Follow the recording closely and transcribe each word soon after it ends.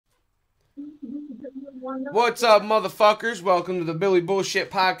What's up, motherfuckers? Welcome to the Billy Bullshit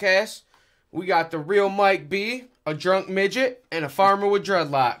Podcast. We got the real Mike B, a drunk midget, and a farmer with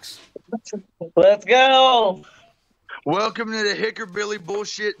dreadlocks. Let's go. Welcome to the Hickerbilly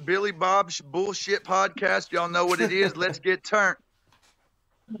Bullshit Billy Bob's Bullshit Podcast. Y'all know what it is. Let's get turned.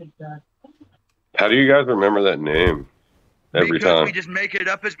 How do you guys remember that name every because time? We just make it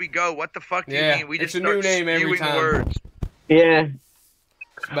up as we go. What the fuck do you mean? We it's just a new name every time. Words. Yeah.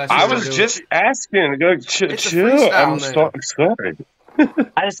 I was just asking. Chill. I'm sorry.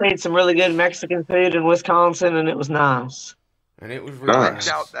 I just ate some really good Mexican food in Wisconsin, and it was nice. And it was really nice.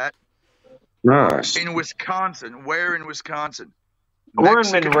 I doubt that. Nice. In Wisconsin. Where in Wisconsin? We're in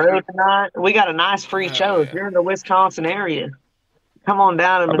Monroe tonight. We got a nice free show. If you're in the Wisconsin area, come on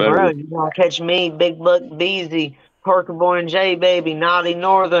down to Monroe. You're going to catch me, Big Buck Beezy, Parker Boy and J Baby, Naughty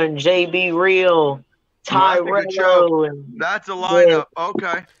Northern, JB Real, Tyrell. That's a lineup. Yeah.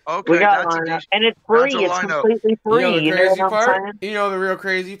 Okay. We got a lineup. And it's free. It's completely free. You know the crazy part? You know the real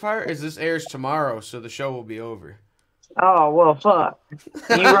crazy part is this airs tomorrow, so the show will be over. Oh, well, fuck.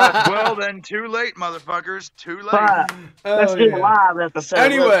 Well, then, too late, motherfuckers. Too late. Let's do a live episode.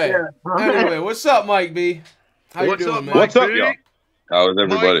 Anyway, what's up, Mike B? How you doing, man? What's up, y'all? How is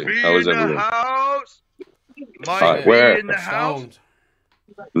everybody? How is everybody? Mike B in the house.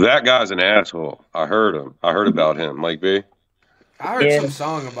 That guy's an asshole. I heard him. I heard about him. Mike B. I heard some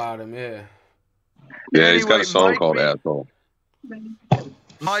song about him, yeah. Yeah, he's got a song called Asshole.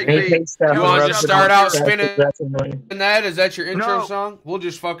 Mike B. You want to just start out spinning that? Is that your intro song? We'll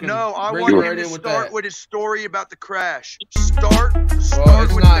just fucking I bring want you him right to in with start that. with his story about the crash. Start with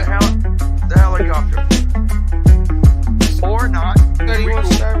the helicopter. Or not. You want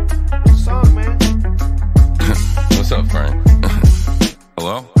to start with the song, man? What's up, Frank?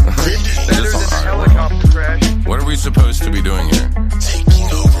 Hello? Better than a helicopter crash. What are we supposed to be doing here?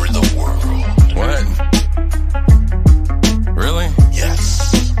 Taking over the world. What? Really? Yes.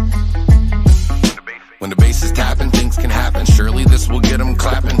 When the bass is tapping, things can happen. Surely this will get them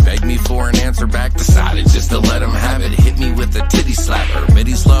clapping. Beg me for an answer back, decided just to let him have it. Hit me with a titty slapper,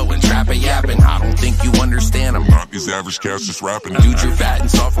 bitty slow and trap a yapping. I don't think you understand, I'm not these average cats just rapping. Dude, you're fat and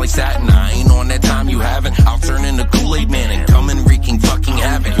soft like satin. I ain't on that time you haven't. I'll turn into Kool-Aid man and come in wreaking fucking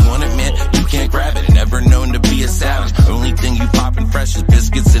havoc. You want it, man? You can't grab it. Never known to be a savage. Only thing you poppin' fresh is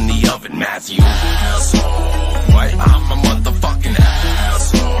biscuits in the oven. Matthew. Asshole. What? I'm a motherfucking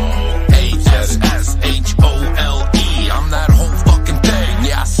asshole. H-S-S-H-O-L-E. I'm that whole fucking thing.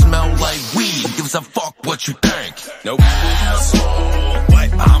 Yeah, I smell like weed. Gives a fuck what you think. Nope. Asshole.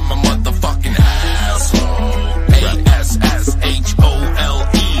 What? I'm a motherfucking asshole. A-S-S-H-O-L-E.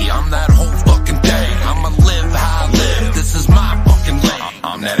 I'm that whole fucking thing. I'ma live how I live. This is my fucking lane.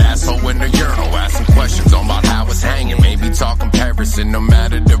 I'm that asshole in the urinal, asking questions on about how it's hanging. Maybe talk comparison, no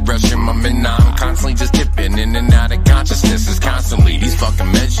matter direction I'm in. I'm constantly just dipping in and out of consciousness. Is constantly these fucking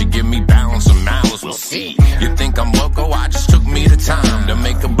meds should give me balance and malice. We'll see. You think I'm loco? I just took me the time to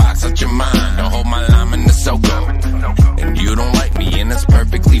make a box out your mind, to hold my lime in the SoCo. And you don't like me, and it's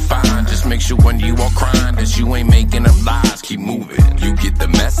perfectly fine. Just make sure when you are crying that you ain't making up lies. Keep moving. You get the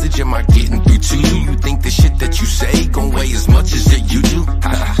message? Am I getting through to you? You think the shit that you say gon' weigh as much as that you do?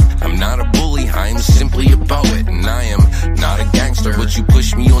 I'm not a bully, I am simply a poet. And I am not a gangster, but you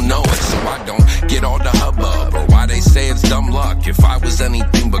push me, you'll know it. So I don't get all the hubbub, or why they say it's dumb luck. If I was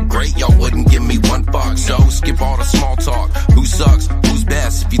anything but great, y'all wouldn't give me one fuck. So skip all the small talk. Who sucks? Who's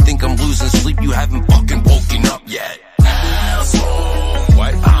best? If you think I'm losing sleep, you haven't fucking woken up yet. Asshole.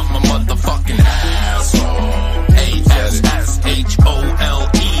 What? I'm a motherfucking asshole. A-S-S-H-O-L-E.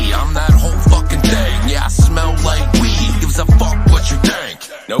 I'm that whole fucking thing. Yeah, I smell like weed. Gives a fuck what you think.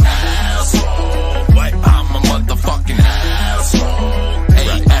 Nope. Asshole. What? I'm a motherfucking asshole.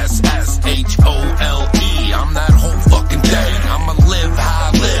 A-S-S-H-O-L-E. I'm that whole fucking thing. I'ma live how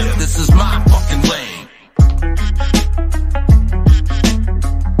I live. This is my fucking lane.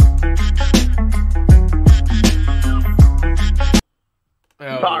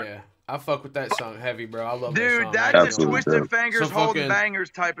 Oh, yeah. I fuck with that song heavy, bro. I love that song. Dude, that's a Twisted Fingers Holding Bangers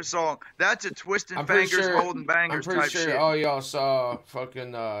type of song. That's a Twisted Fingers Holding Bangers type shit. I'm pretty sure all y'all saw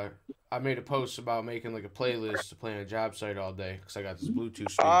fucking, I made a post about making like a playlist to play on a job site all day because I got this Bluetooth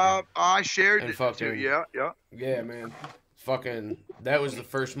speaker. I shared it fucking, too, yeah. Yeah, man. Fucking, that was the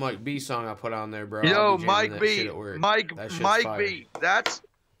first Mike B song I put on there, bro. Yo, Mike B. Mike B. That's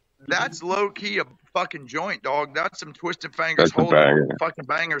low-key a fucking joint, dog. That's some Twisted Fingers Holding fucking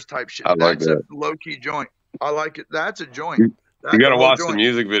bangers type shit. I like that. A low-key joint. I like it. That's a joint. You gotta watch the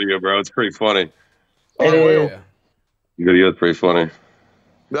music video, bro. It's pretty funny. Oh, yeah. The video's pretty funny.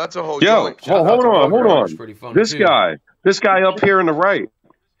 That's a whole joint. Hold on. Pretty funny This guy up here on the right.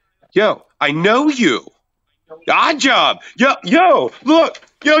 Yo, I know you. Odd Job. Yo, look.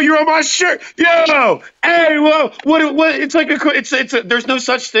 Yo, you're on my shirt. Yo, hey, whoa, what? It's like it's a. There's no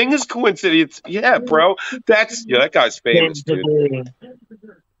such thing as coincidence. Yeah, bro. That guy's famous, dude.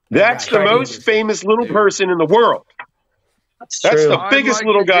 That's the most famous little person in the world. That's the biggest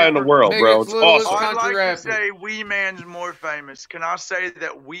little guy in the world, bro. It's awesome. I like to say Wee Man's more famous. Can I say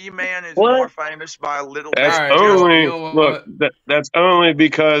that Wee Man is more famous by a little bit? That's only look. That's only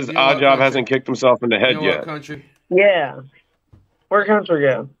because Odd Job hasn't kicked himself in the head yet. Country? Yeah. Where country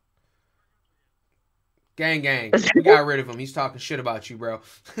go? Gang. We got rid of him. He's talking shit about you, bro.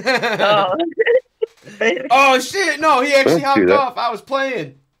 Oh shit! No, he actually hopped off. I was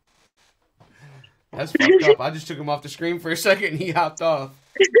playing. That's fucked up. I just took him off the screen for a second and he hopped off.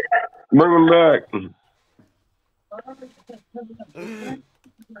 Bring him back.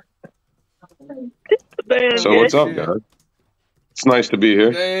 So what's up, guys? It's nice to be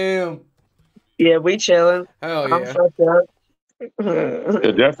here. Damn. Yeah, we chilling. Hell yeah. I'm fucked up.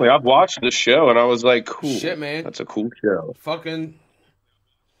 Yeah, definitely. I've watched this show and I was like, cool. Shit, man. That's a cool show. Fucking.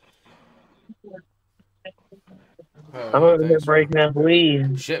 I'm over here breaking up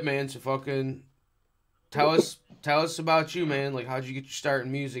weed. Shit, man. So fucking. Tell us about you, man. Like, how'd you get your start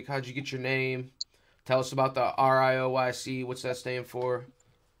in music? How'd you get your name? Tell us about the RIOYC. What's that stand for?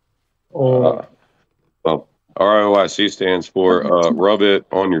 Well, RIOYC stands for Rub It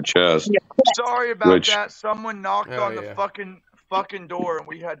on Your Chest. Sorry about that. Someone knocked on the fucking door and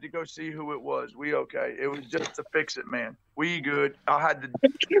we had to go see who it was. We okay. It was just to fix it, man. We good. I had to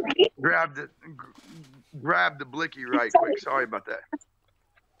grab the blicky right quick. Sorry about that.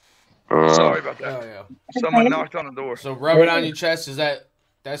 Sorry about that. Yeah. Someone knocked on the door. So Rub It on Your Chest,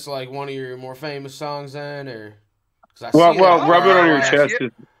 that's like one of your more famous songs then, or? Rub It on Your Chest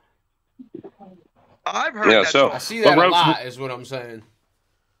is. I've heard that song. I see that a lot, is what I'm saying.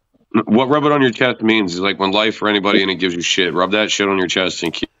 What Rub It on Your Chest means is like when life for anybody and it gives you shit, rub that shit on your chest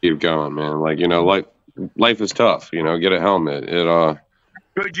and keep going, man. Like, life is tough, get a helmet.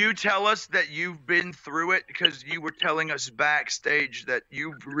 Could you tell us that you've been through it? Because you were telling us backstage that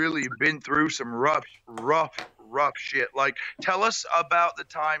you've really been through some rough shit. Like, tell us about the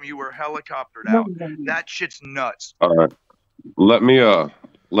time you were helicoptered out. That shit's nuts. All right. Let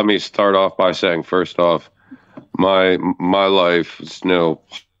me start off by saying, first off, my life is no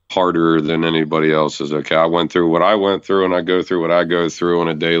harder than anybody else's. Okay, I went through what I went through, and I go through what I go through on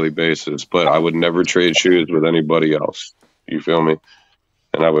a daily basis. But I would never trade shoes with anybody else. You feel me?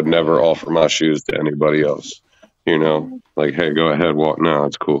 And I would never offer my shoes to anybody else. Like, hey, go ahead, walk. No,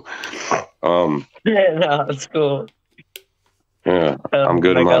 it's cool. Yeah, no, it's cool. Yeah, I'm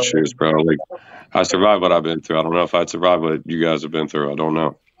good in my shoes, bro. Like, I survived what I've been through. I don't know if I'd survive what you guys have been through. I don't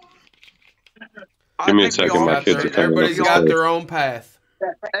know. Give me a second. My kids are coming. Everybody's got their own path.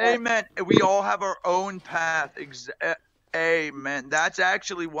 Amen. We all have our own path. Amen. That's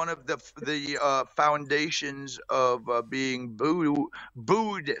actually one of the foundations of being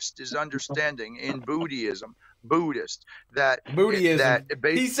Buddhist is understanding in Buddhism. Buddhist. Buddhism.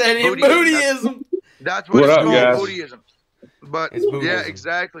 He said in Buddhism. That's what it's called, guys? Buddhism. But yeah,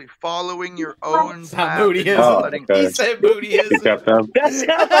 exactly. Following your own path. Buddhism. He said Buddhism. That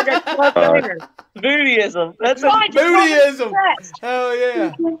sounds like a clubhanger. Buddhism. That's right. Buddhism. Hell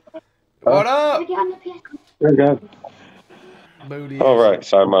yeah. What up? Very good. Buddhism. All right.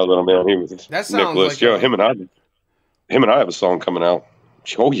 Sorry, my little man. He was Nicholas. Like him and I have a song coming out.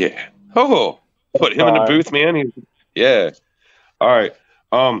 Oh yeah. Oh, put him in the booth, man. Yeah. All right.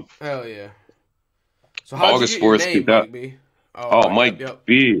 Hell yeah. So August 4th, Mike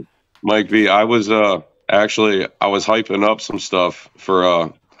B. Mike B. I was actually I was hyping up some stuff for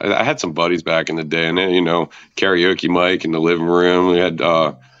I had some buddies back in the day, and then karaoke mic in the living room. We had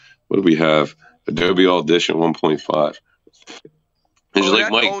what do we have? Adobe Audition 1.5. And she's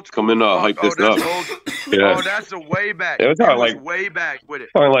like, Mike, come in, hype this up. Yeah. Oh, that's a way back. It was way back with it.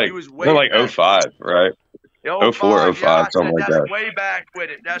 He was way 05, right? 04, 05, something like that. That's way back with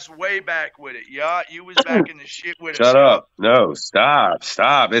it. That's way back with it. Yeah, you was back in the shit with it. Shut up. No, stop.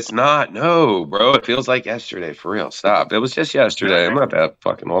 It's not. No, bro. It feels like yesterday, for real. Stop. It was just yesterday. I'm not that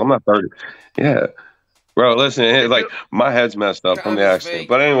fucking old. I'm not 30. Yeah. Bro, listen, it's like my head's messed up from the accident.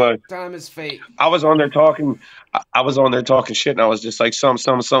 But anyway. Time is fake. I was on there talking shit, and I was just like, some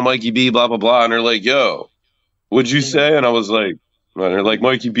Mikey B, blah, blah, blah. And they're like, yo, what'd you say? And I was like, they're like,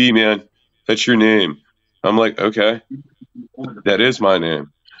 Mikey B, man, that's your name. I'm like, okay, that is my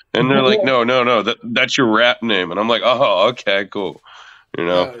name. And they're like, no, that's your rap name. And I'm like, oh, okay, cool.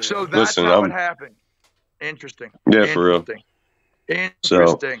 So that's how it happened. Interesting. Yeah, for real.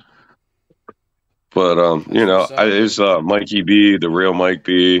 Interesting. But, it's Mikey B, the real Mike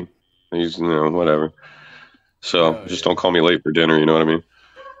B. He's, you know, whatever. So just don't call me late for dinner. You know what I mean?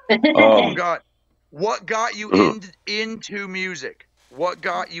 What got you into music? What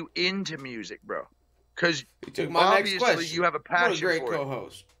got you into music, bro? Because obviously you have a passion what a great for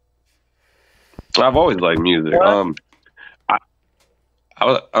co-host. I've always liked music. A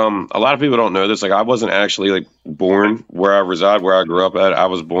lot of people don't know this. Like, I wasn't actually like born where I reside, where I grew up at. I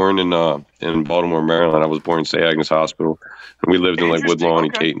was born in Baltimore, Maryland. I was born in St. Agnes Hospital, and we lived in like Woodlawn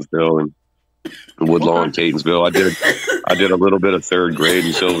and Catonsville and Woodlawn and Catonsville. I did a little bit of third grade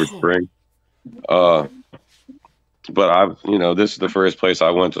in Silver Spring. But you know, this is the first place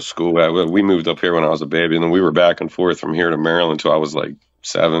I went to school at. We moved up here when I was a baby, and then we were back and forth from here to Maryland until I was like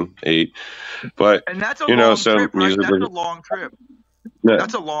 7, 8. But and that's a you know, long so trip, right? music That's a long trip.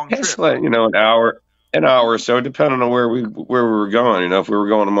 That's a long trip. It's like, you know, an hour or so, depending on where we were going. You know, if we were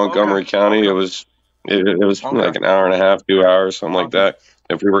going to Montgomery County, it was like an hour and a half, 2 hours, something like that.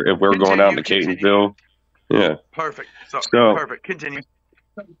 If we were going out to Catonsville, yeah. Perfect. So perfect. Continue.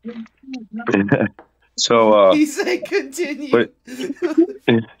 So he said continue. But,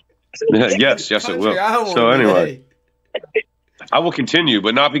 yes, it will. So anyway, I will continue,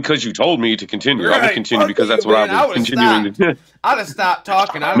 but not because you told me to continue. Right. I will continue because that's what I was continuing to do. I'd have stopped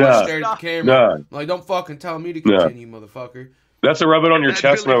talking. I'd have stared at the camera. Like, don't fucking tell me to continue, motherfucker. That's a rub it on your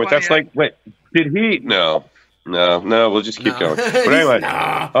chest moment. That's like, wait, did he? No, we'll just keep going. But anyway,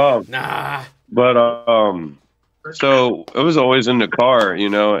 But so it was always in the car, you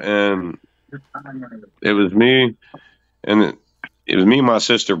know, and it was me, and it was me and my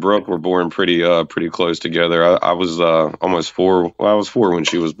sister Brooke were born pretty close together. I was almost 4. Well, I was 4 when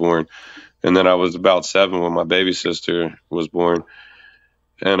she was born, and then I was about 7 when my baby sister was born,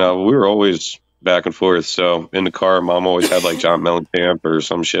 and we were always back and forth. So in the car, Mom always had like John Mellencamp or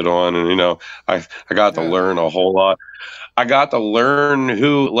some shit on, and you know, I got to learn a whole lot. I got to learn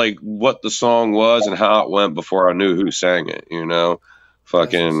what the song was and how it went before I knew who sang it. You know,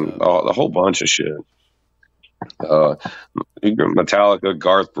 fucking the whole bunch of shit. Metallica,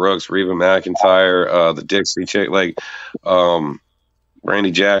 Garth Brooks, Reba McEntire, the Dixie Chick,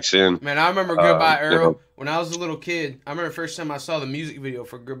 Randy Jackson. Man, I remember Goodbye Earl. You know, when I was a little kid, I remember the first time I saw the music video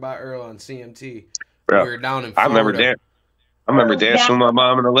for Goodbye Earl on CMT. Bro, we were down in Florida. I remember dancing with my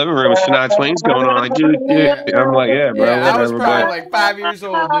mom in the living room. Shania Twain's going on. Like, dude. I'm like, yeah, bro. Yeah, I was probably like 5 years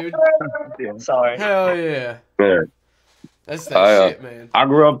old, dude. I'm sorry. Hell yeah. Yeah. That's that shit, man. I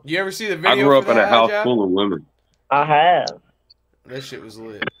grew up. You ever see the video? I grew up in a house full of women. I have. That shit was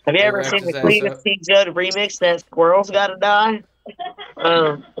lit. Have you ever seen the Cleveland C. Judd remix that Squirrel's Gotta Die?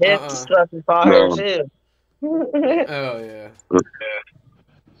 It's fucking fire too. Oh yeah.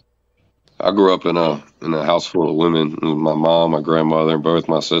 I grew up in a house full of women. My mom, my grandmother, and both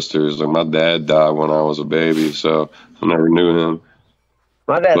my sisters. Like, my dad died when I was a baby, so I never knew him.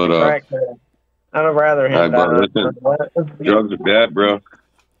 My dad's a crackhead. I'd rather him die. Listen, drugs are bad, bro.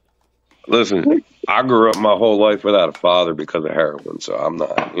 Listen, I grew up my whole life without a father because of heroin, so I'm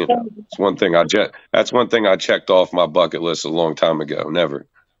not. You know, it's one thing that's one thing I checked off my bucket list a long time ago. Never.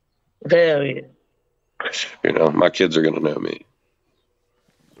 Hell yeah. You know, my kids are gonna know me.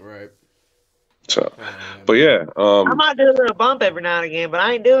 Right. So, but yeah, I might do a little bump every now and again, but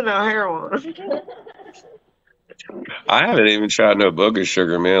I ain't doing no heroin. I haven't even tried no booger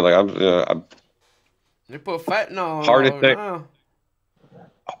sugar, man. Like they put fentanyl. Hardest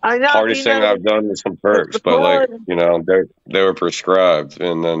thing I've done was some perks, but like, you know, they were prescribed,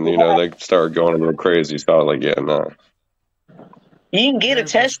 and then you know they started going a little crazy. So I was like, yeah, no. You can get a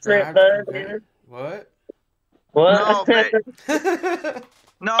test strip, bud. What?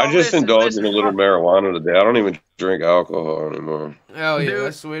 No, I just indulge in a little marijuana today. I don't even drink alcohol anymore. Hell yeah,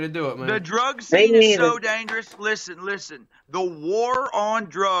 that's the way to do it, man. The drug scene is so dangerous. Listen. The war on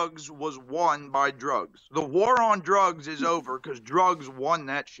drugs was won by drugs. The war on drugs is over because drugs won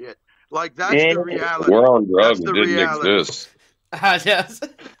that shit. Like, that's the reality. The war on drugs didn't exist. Yes.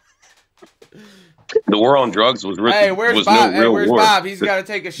 The war on drugs was Bob? no real where's war. Bob? He's got to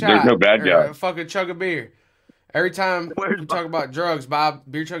take a shot. There's no bad guy. A fucking chug of beer. Every time we talk about drugs, Bob,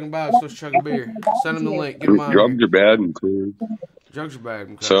 beer chugging Bob's supposed to chug a beer. Send him the link. Get him on. Drugs are bad and clean. Drugs are bad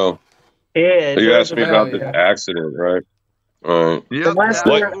and clean. So, you asked me about this accident, right? All right. Yeah,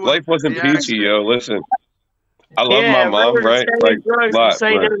 life wasn't peachy, yo. Listen, I love my mom, right? Like,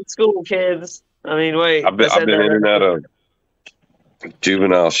 say to school kids. I mean, wait. I've been in and out of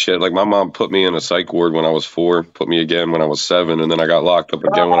juvenile shit. Like, my mom put me in a psych ward when I was 4, put me again when I was 7, and then I got locked up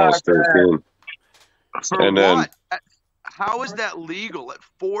again when I was 13. For and then, what? How is that legal at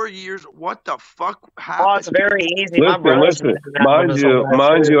 4 years? What the fuck happened? Oh, it's very easy. Listen. Mind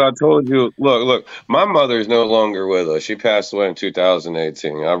you, I told you. Look. My mother's no longer with us. She passed away in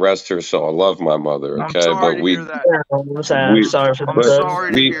 2018. I rest her soul. I love my mother. Okay, I'm sorry to hear that. I'm sorry for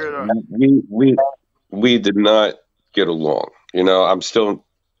sorry to hear that. We did not get along. You know, I'm still,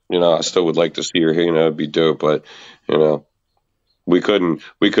 you know, I still would like to see her here. You know, it'd be dope, but you know, we couldn't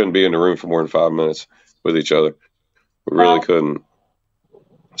be in the room for more than 5 minutes with each other. We really couldn't.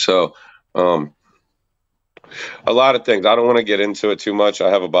 So, a lot of things. I don't want to get into it too much.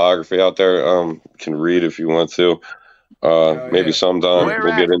 I have a biography out there. Can read if you want to. Maybe sometime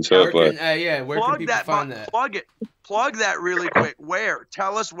we'll get into it. But where can people find that? Plug that really quick. Where?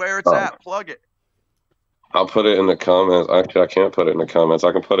 Tell us where it's at. Plug it. I'll put it in the comments. Actually, I can't put it in the comments.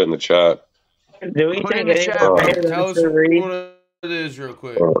 I can put it in the chat. Do we Put it think in the chat. Tell us what it is real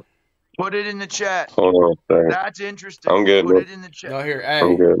quick. Put it in the chat. Hold on a second. That's interesting. I'm getting Put it in the chat. No, here,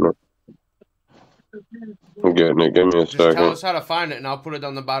 I'm getting it. Give me a second. Tell us how to find it, and I'll put it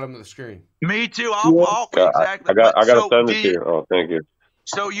on the bottom of the screen. Me too. I'll exactly. I got to send it to you. Oh, thank you.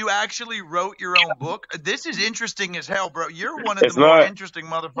 So you actually wrote your own book? This is interesting as hell, bro. You're one of the more interesting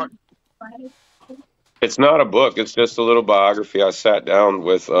motherfuckers. It's not a book. It's just a little biography. I sat down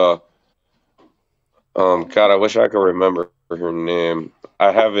with God, I wish I could remember her name.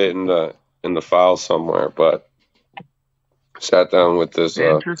 I have it in the file somewhere, but sat down with this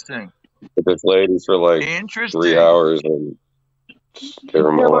interesting with this lady for like 3 hours and gave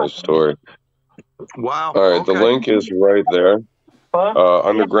her my life story. Wow. All right, the link is right there.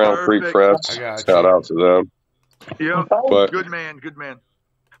 Underground Free Press. Shout out to them. Yeah. Good man.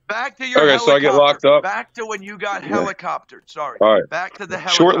 Back to your helicopter. So I get locked up. Back to when you got helicoptered. Sorry. All right. Back to the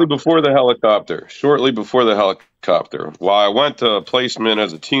helicopter. Shortly before the helicopter. While I went to placement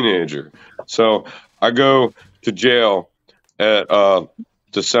as a teenager. So I go to jail at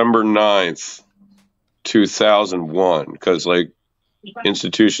December 9th, 2001. Because like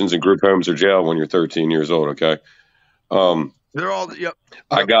institutions and group homes are jail when you're 13 years old, okay? They're all, yep.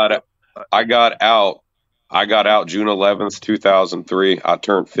 I got out June 11th, 2003. I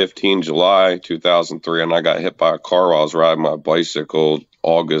turned 15 July 2003, and I got hit by a car while I was riding my bicycle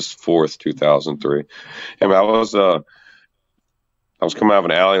August 4th, 2003. And I was coming out of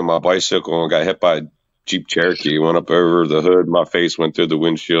an alley on my bicycle and got hit by a Jeep Cherokee. Went up over the hood. My face went through the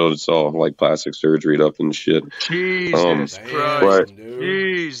windshield. It's all like plastic surgery up and shit. Jesus Christ.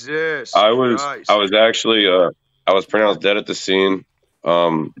 Jesus I was actually I was pronounced dead at the scene.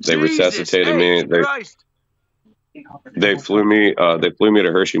 They resuscitated me. They flew me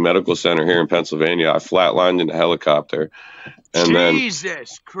to Hershey Medical Center here in Pennsylvania. I flatlined in a helicopter. And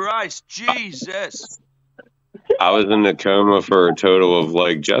Jesus Christ. I was in a coma for a total of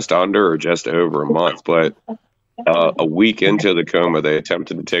like just under or just over a month, but a week into the coma they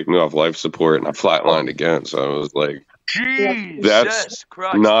attempted to take me off life support and I flatlined again. So I was like, Jesus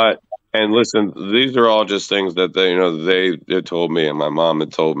Christ. Not. And listen, these are all just things that they told me, and my mom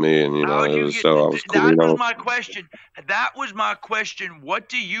had told me, and I was cool. That was my question. That was my question. What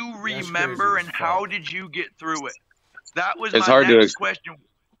do you remember, and how did you get through it? That was my next question.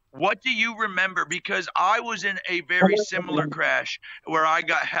 What do you remember? Because I was in a very similar crash where I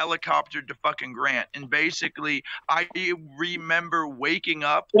got helicoptered to fucking Grant, and basically I remember waking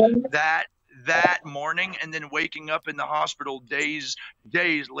up that morning and then waking up in the hospital days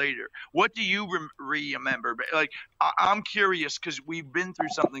later. What do you remember? Like, I'm curious because we've been through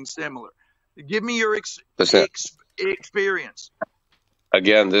something similar. Give me your experience.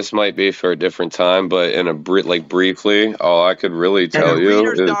 Again, this might be for a different time, but in a briefly, all I could really tell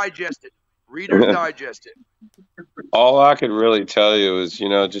you is Reader's Digest it. All I could really tell you is,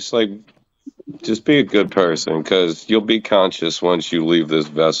 just be a good person, because you'll be conscious once you leave this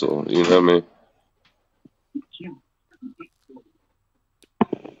vessel. You know what I mean?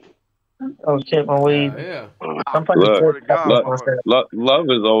 Oh shit, my weed. Yeah. Love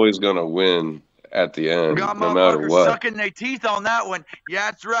is always gonna win at the end, no matter what. Sucking their teeth on that one.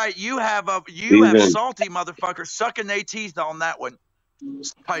 Yeah, that's right. You have salty motherfuckers sucking their teeth on that one.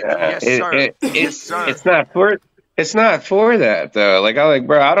 Yes, sir. Yes, sir. It's not for that though.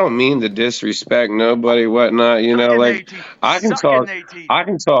 Bro, I don't mean to disrespect nobody, whatnot. I can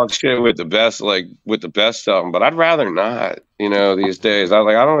talk shit with the best, with the best of them, but I'd rather not. These days, I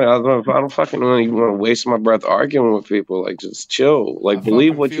don't fucking even want to waste my breath arguing with people. Just chill.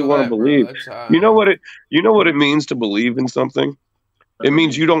 Believe what you want to believe. You know what it means to believe in something? It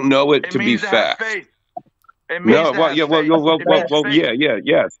means you don't know it to be fact.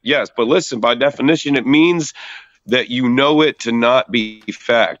 Yes. But listen, by definition, it means that you know it to not be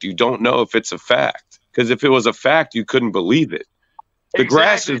fact. You don't know if it's a fact. Because if it was a fact, you couldn't believe it. The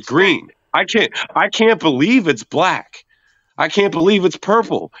grass is green. I can't believe it's black. I can't believe it's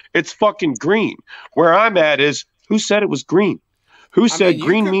purple. It's fucking green. Where I'm at is, who said it was green? Who said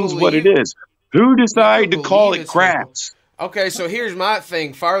green means what it is? Who decided to call it grass? Okay, so here's my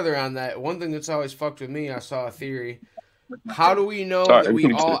thing farther on that. One thing that's always fucked with me, I saw a theory. How do we know that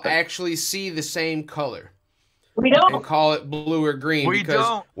we all actually see the same color? We don't. And call it blue or green. We because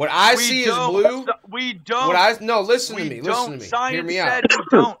don't. What I see is blue. We don't. No, listen to me. Listen to me. Science Hear me out. said we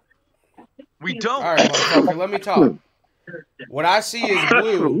don't. We don't. All right, motherfucker, let me talk. What I see is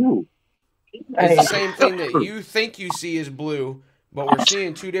blue. It's the same thing that you think you see is blue, but we're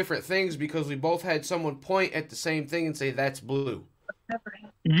seeing two different things because we both had someone point at the same thing and say that's blue.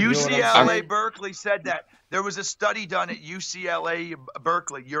 UCLA Berkeley said that. There was a study done at UCLA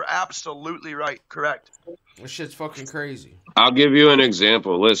Berkeley. You're absolutely right. Correct. This shit's fucking crazy. I'll give you an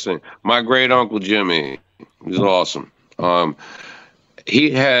example. Listen, my great uncle Jimmy is awesome.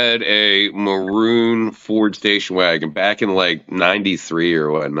 He had a maroon Ford station wagon back in like '93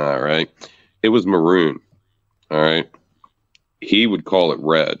 or whatnot, right? It was maroon. All right. He would call it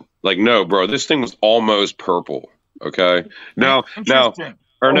red. Like, no, bro, this thing was almost purple. Okay. Now,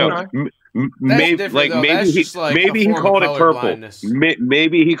 or no. Maybe he called it purple.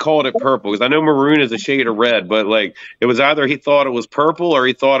 Maybe he called it purple because I know maroon is a shade of red, but like it was either he thought it was purple or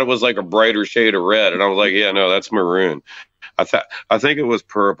he thought it was like a brighter shade of red, and I was like, yeah, no, that's maroon. I think it was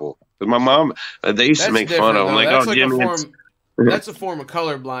purple. But my mom, they used to make fun of him, like, oh, Jimmy. That's a form of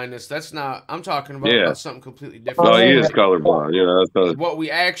color blindness. That's not. I'm talking about something completely different. No, he is colorblind. You know, that's what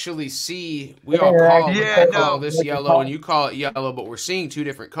we actually see. We all call this yellow, and you call it yellow, but we're seeing two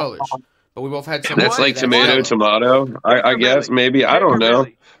different colors. But we both had some. That's like tomato. I guess maybe I don't know.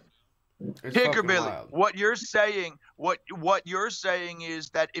 Hickerbilly, what you're saying is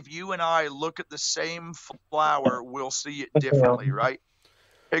that if you and I look at the same flower, we'll see it differently, right?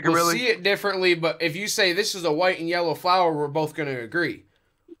 We'll see it differently, but if you say this is a white and yellow flower, we're both going to agree.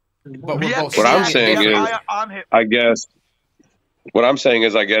 But we're both what I'm saying is, I guess. What I'm saying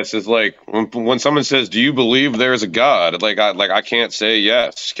is, I guess, is like when someone says, "Do you believe there's a God?" I can't say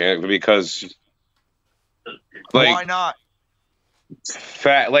yes, because like, why not?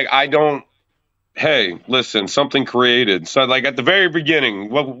 I don't. Hey, listen, something created. So, like at the very beginning,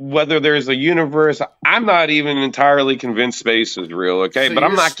 whether there's a universe, I'm not even entirely convinced space is real. Okay, so but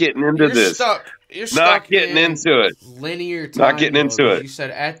I'm not getting into this. You're not getting into it. Linear time. Not getting into it. You said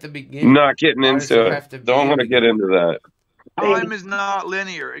at the beginning. Not getting into it. Don't want to get into that. Time is not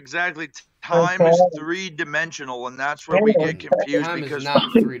linear. Exactly. Time is three-dimensional, and that's where we get confused. Time because is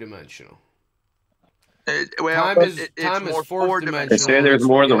not three-dimensional. Time is more four-dimensional. They say there's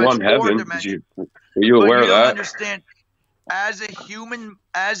more than one heaven. Are you aware of that? Understand, as a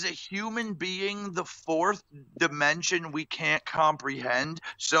human being, the fourth dimension we can't comprehend.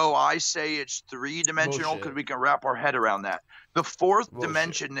 So I say it's three-dimensional because we can wrap our head around that. The fourth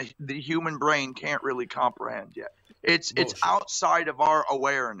dimension, the human brain can't really comprehend yet. It's outside of our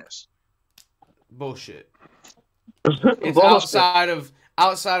awareness. Bullshit. It's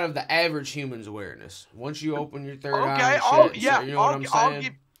outside of the average human's awareness. Once you open your third eye, you know what I'm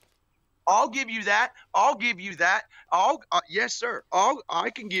saying? I'll give you that. Yes, sir. I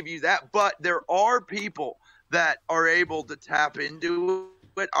can give you that. But there are people that are able to tap into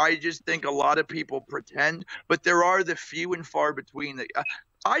it. I just think a lot of people pretend, but there are the few and far between that.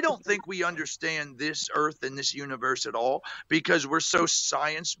 I don't think we understand this earth and this universe at all because we're so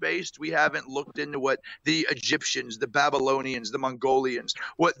science-based. We haven't looked into what the Egyptians, the Babylonians, the Mongolians,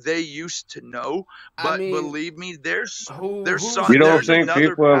 what they used to know. But believe me, there's you don't think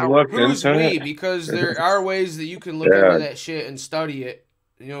people have looked into it? Because there are ways that you can look into that shit and study it.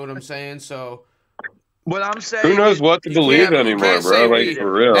 You know what I'm saying? So what I'm saying, who knows what to believe anymore, bro? Like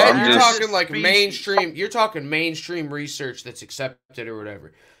for real, talking like mainstream. You're talking mainstream research that's accepted or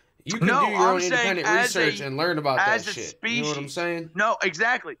whatever. You can do your own independent research and learn about that shit. You know what I'm saying? No,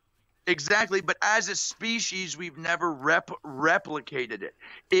 exactly. But as a species, we've never replicated it.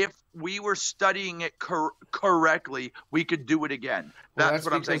 If we were studying it correctly, we could do it again. That's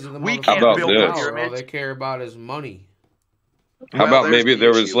what I'm saying. We can't build pyramids. All they care about is money. How about maybe there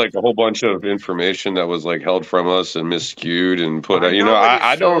was like a whole bunch of information that was like held from us and miscued and put out? You know,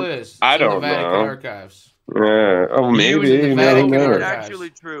 I don't know. Archives. Yeah. Oh, maybe. It's actually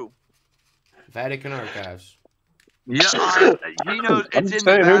true. Vatican Archives. Yeah, he knows. It's in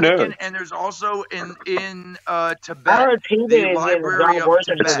the Vatican, and there's also in Tibet. I heard the Library of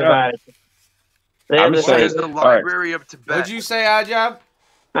Tibet. The Library of Tibet. What'd you say, Ajab?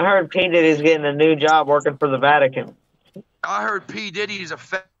 I heard P. Diddy's getting a new job working for the Vatican. I heard P. Diddy's a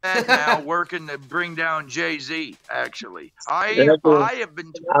fed now working to bring down Jay-Z, actually. I have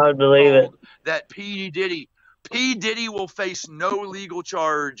been told that P. Diddy will face no legal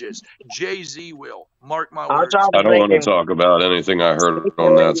charges. Jay-Z will. Mark my words. I don't want to talk about anything I heard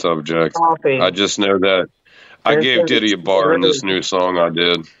on that subject. I just know that I gave Diddy a bar in this new song I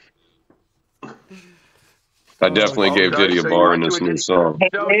did. I definitely gave Diddy a bar in this new song. He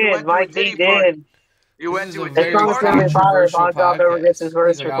did. Mike D did. You went to a very controversial podcast. I don't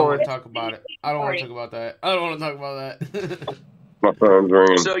want to talk about it. I don't want to talk about that. I don't want to talk about that. My phone's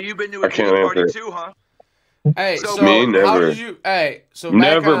ringing. So you've been to a Diddy party too, huh? Hey, so me never. How did you? Hey, so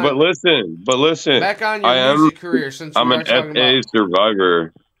never. On, but listen. Back on your music career, since I'm an FA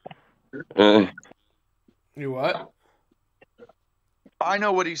survivor. You what? I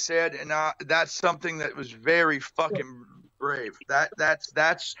know what he said, and that's something that was very fucking brave. That's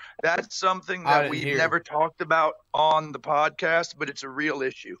something that we've never talked about on the podcast, but it's a real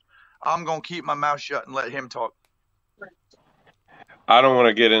issue. I'm gonna keep my mouth shut and let him talk. I don't want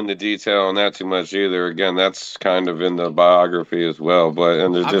to get into detail on that too much either. Again, that's kind of in the biography as well,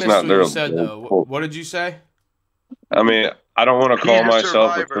 and there's just not there. What did you say? I mean, I don't want to call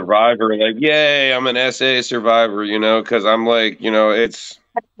myself a survivor. Like, yay, I'm an SA survivor, because I'm like, it's.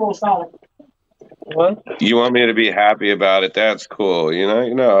 What? You want me to be happy about it? That's cool. It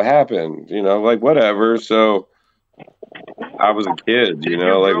happened. Like whatever. So I was a kid.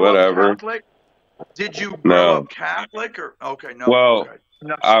 Like whatever. Did you grow up Catholic or okay? No. Well, okay.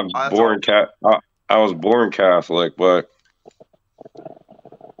 No, I was born Catholic, but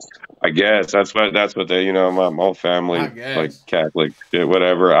I guess that's what they, my whole family like Catholic shit,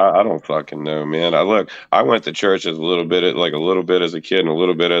 whatever. I don't fucking know, man. I went to church as a little bit as a kid and a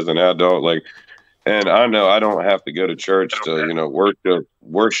little bit as an adult, and I know I don't have to go to church to,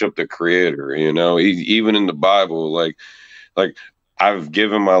 worship the Creator, even in the Bible, like I've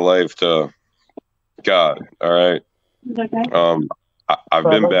given my life to God. All right. I've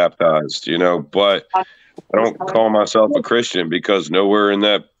been baptized, but I don't call myself a Christian because nowhere in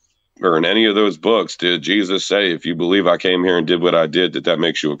that or in any of those books did Jesus say, if you believe I came here and did what I did, that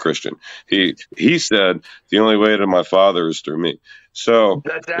makes you a Christian. He said the only way to my Father is through me. So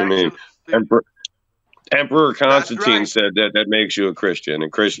Emperor Constantine said that makes you a Christian.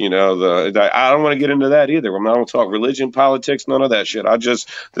 And Christian, I don't want to get into that either. I don't talk religion, politics, none of that shit.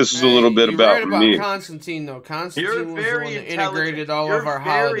 This is a little bit about me. Constantine, though. Constantine was the one that integrated all of our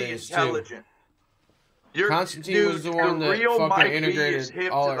hotties too. Constantine was the one that fucking integrated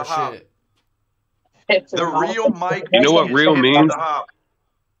all our shit. The real Mike. You know what real means?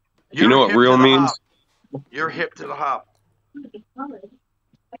 You know what real means? You're hip to the hop.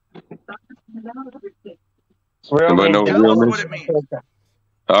 Anybody know what real means?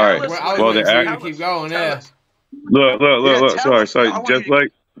 All right. Well, the keep going. Yeah. Look. Sorry.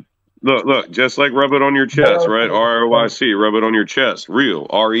 Just like rub it on your chest, right? ROIC, rub it on your chest. Real,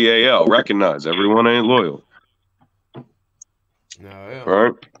 REAL, recognize. Everyone ain't loyal. No, yeah. All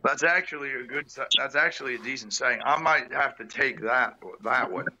right. That's actually a decent saying. I might have to take that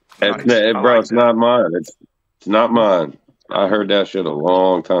one. It's not mine. It's not mine. I heard that shit a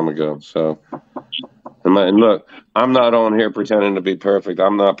long time ago. So, and look, I'm not on here pretending to be perfect.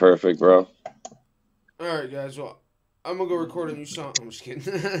 I'm not perfect, bro. All right, guys. Well, I'm gonna go record a new song. I'm just kidding.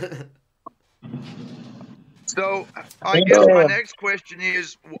 So I guess my next question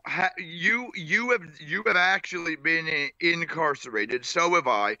is: you have actually been incarcerated. So have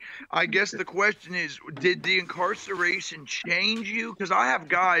I. I guess the question is: did the incarceration change you? Because I have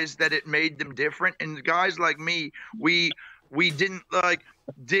guys that it made them different, and guys like me, we didn't like.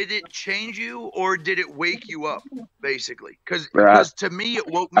 Did it change you or did it wake you up, basically? Because to me, it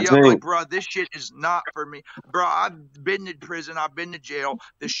woke me up like, bro, this shit is not for me. Bro, I've been in prison. I've been to jail.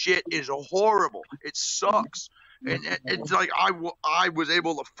 The shit is horrible. It sucks. And it's like I was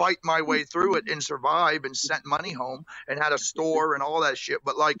able to fight my way through it and survive and sent money home and had a store and all that shit.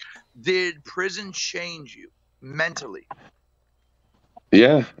 But, like, did prison change you mentally?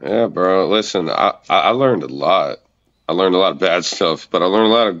 Yeah, bro. Listen, I learned a lot. I learned a lot of bad stuff, but I learned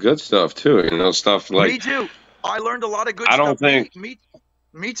a lot of good stuff too. Stuff like me too. I learned a lot of good stuff. I don't think me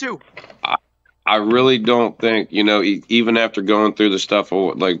too. I really don't think even after going through the stuff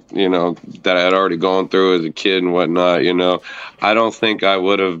that I had already gone through as a kid and whatnot. I don't think I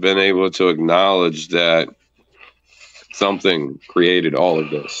would have been able to acknowledge that something created all of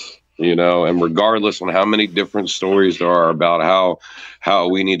this. And regardless on how many different stories there are about how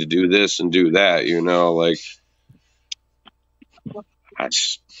we need to do this and do that,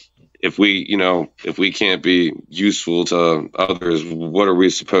 if we can't be useful to others, what are we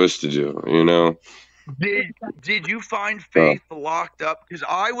supposed to do? Did you find faith locked up? Because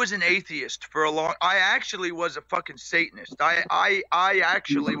I was an atheist for a long. I actually was a fucking Satanist. I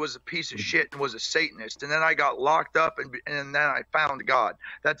actually was a piece of shit and was a Satanist, and then I got locked up, and then I found God.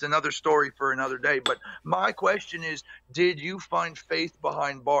 That's another story for another day. But my question is, did you find faith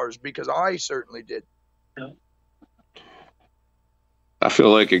behind bars? Because I certainly did. I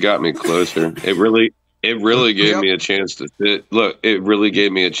feel like it got me closer. It really gave me a chance to sit. Look, it really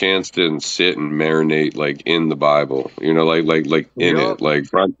gave me a chance to sit and marinate, like, in the Bible. You know, like in it, like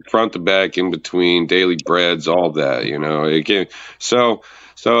front to back, in between, daily breads, all that. You know, it gave so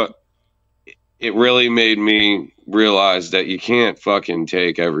it really made me realize that you can't fucking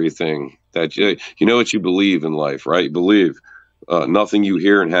take everything that you know what you believe in life, right? You believe nothing you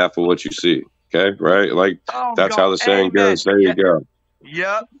hear and half of what you see. Okay, right? Like that's how the saying goes. There you go.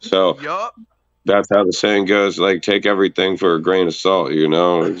 Yep. So that's how the saying goes. Like, take everything for a grain of salt. You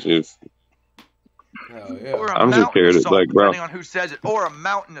know, it's or a I'm just here to, like, bro, depending on who says it, or a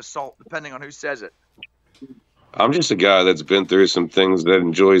mountain of salt, depending on who says it. I'm just a guy that's been through some things, that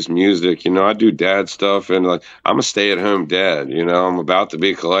enjoys music. You know, I do dad stuff, and like I'm a stay-at-home dad. You know, I'm about to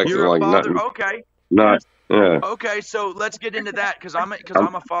be collecting. You're a like father? Not. Yeah. Okay, so let's get into that because I'm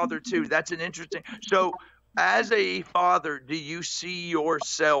a father too. That's an interesting. So, as a father, do you see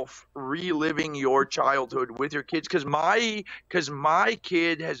yourself reliving your childhood with your kids? Because my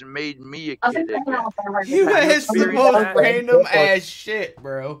kid has made me a kid again. You asked the most random ass shit,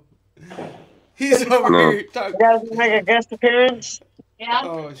 bro. He's over here talking. You guys make a guest appearance? Yeah.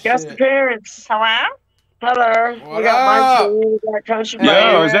 Oh, Guest shit. appearance. Hello? Hello. What We got up? Mike, we got Country Yo,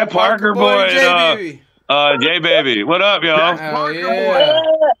 Boy. is that Parker boy? J-Baby. J baby, what up, y'all? Hell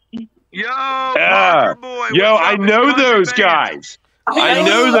yeah. Yo, Yeah. Parker boy. Yo, what's I up? know It's those country guys. He I knows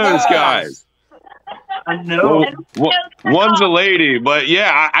know those those guys. I know. Well, one's a lady, but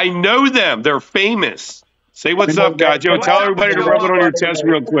yeah, I know them. They're famous. Say what's up, guys. Yo, tell everybody to rub it on your chest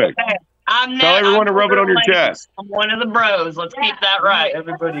real quick. Tell everyone to rub it on your chest. I'm one of the bros. Let's keep that right.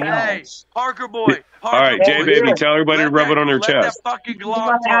 Everybody Hey, Parker boy. All right, J baby, tell everybody to rub it on their Let chest. that fucking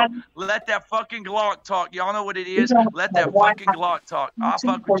Glock talk. Let that fucking Glock talk. Y'all know what it is. Let that fucking Glock talk. I'll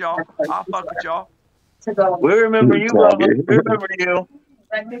fuck with y'all. I'll fuck with y'all. We remember you, brother. We remember you.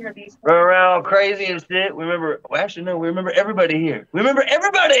 Run around crazy and shit. We remember. Well, actually, no. We remember everybody here. We remember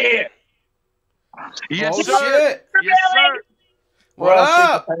everybody here. Yes, Oh, sir. shit. Yes, sir. What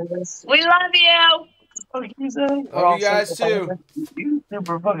up? We love you. What you say? Love you guys too. You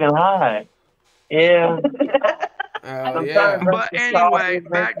super fucking high. Yeah. Oh, yeah. But anyway,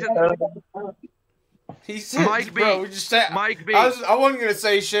 back to He said, Mike B. bro, we just sat. Mike B. I wasn't going to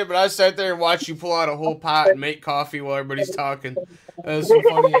say shit, but I sat there and watched you pull out a whole pot and make coffee while everybody's talking. That was some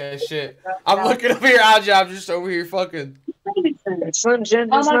funny ass shit. I'm looking over here, odd job, just over here fucking. Slim Jim,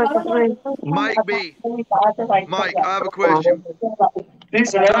 just Mike B. Mike, I have a question. Mike,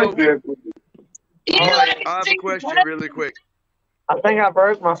 I have a question really quick. I think I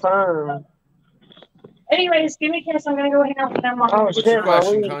broke my phone. Anyways, give me a kiss. I'm gonna go hang out with them. Oh, What's shit, your my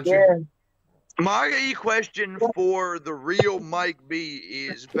question, weed, country? yeah. My question for the real Mike B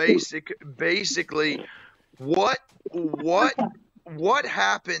is basically what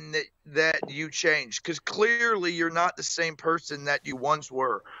happened that you changed? Because clearly you're not the same person that you once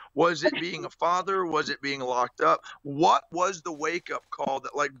were. Was it being a father? Was it being locked up? What was the wake up call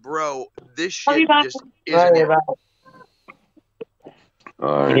that, like, bro, this shit just isn't it?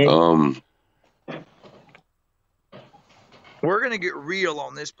 All right. We're gonna get real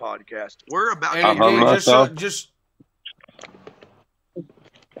on this podcast. We're about And to again, myself. just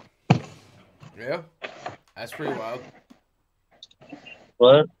yeah, that's pretty wild.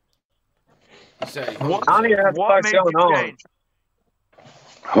 What? He said he What, I don't even have to what fuck made going you on. change?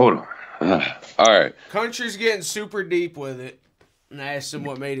 Hold on. All right. Country's getting super deep with it, and I asked him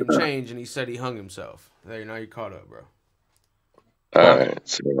what made him change, and he said he hung himself. There, now you're caught up, bro. All right.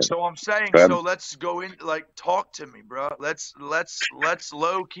 So I'm saying, Grab- so let's go in, like, talk to me, bro. Let's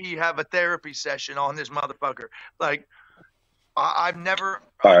low key have a therapy session on this motherfucker. Like, I've never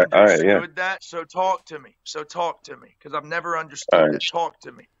All right, understood yeah. that. So talk to me. Because I've never understood All right. that. Talk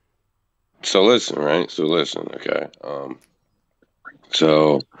to me. So listen, right? Okay.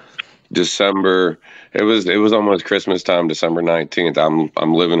 So December, it was almost Christmas time, December 19th.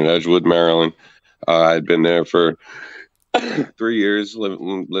 I'm living in Edgewood, Maryland. I'd been there for 3 years,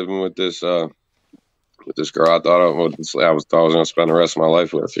 living with this girl. I thought I was gonna spend the rest of my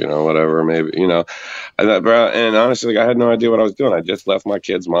life with, whatever, maybe, and honestly, I had no idea what I was doing. I just left my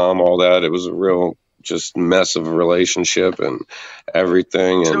kid's mom, all that. It was a real just mess of a relationship and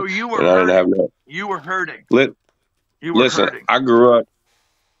everything. And So you were I didn't have no. You were hurting. Listen, hurting. I grew up.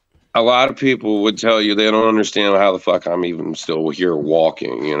 a lot of people would tell you they don't understand how the fuck I'm even still here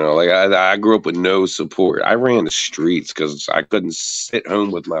walking. You know, like I grew up with no support. I ran the streets because I couldn't sit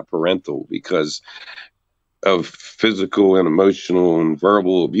home with my parental because of physical and emotional and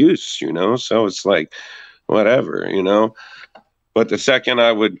verbal abuse. You know, so it's like whatever. You know, but the second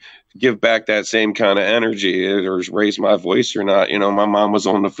I would give back that same kind of energy or raise my voice or not, you know, my mom was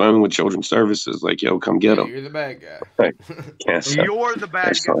on the phone with Children's Services, like, yo, come get him. You're the bad guy. Like, so, you're the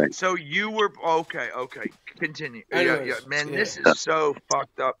bad guy. Like, so you were okay. Continue. Anyways, yeah, man, this is so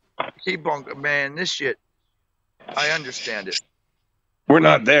fucked up. Keep on, man. This shit. I understand it. We're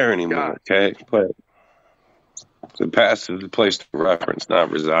not there anymore, okay? But the past is the place to reference,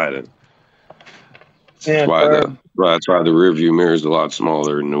 not reside in. That's why the rear view mirror is a lot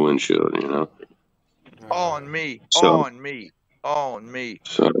smaller than the windshield, you know. On me. So,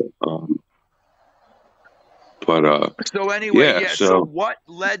 So anyway, So what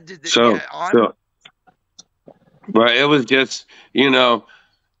led to the? But it was just, you know,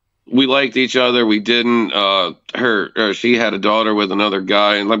 we liked each other. We didn't. She had a daughter with another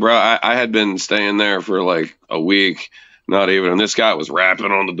guy, and like, bro, I had been staying there for like a week. Not even, and this guy was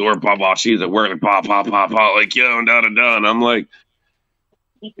rapping on the door, pop, she's at work, pop, like, yo, and da. And I'm like,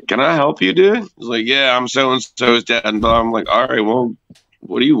 can I help you, dude? He's like, yeah, I'm so-and-so's dad. And I'm like, all right, well,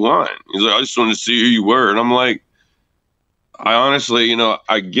 what do you want? He's like, I just wanted to see who you were. And I'm like, I honestly, you know,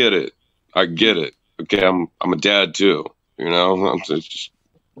 I get it. Okay, I'm a dad too, you know. I'm just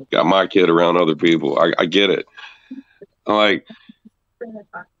got my kid around other people. I get it. I'm like,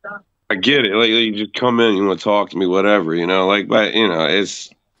 I get it. Like, you just come in, you want to talk to me, whatever, you know. Like, but you know,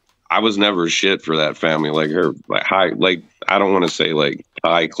 I was never shit for that family. Like her, like high, like I don't want to say like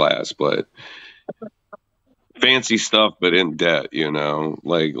high class, but fancy stuff, but in debt, you know.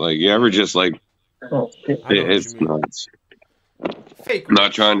 Like you ever just like it's nuts. Fake. I'm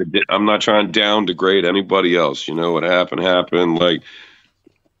not trying to down degrade anybody else. You know what happened. Like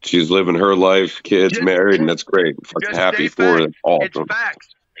she's living her life, kids married, and that's great. I'm fucking happy for her. That's awesome. It's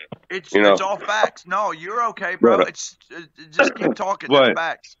facts. It's all facts. No, you're okay, bro. It's just keep talking. That's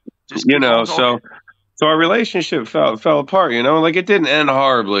facts. Just you know, so our relationship fell apart. You know, like it didn't end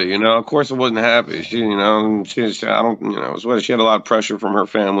horribly. You know, of course, I wasn't happy. She, you know, she had a lot of pressure from her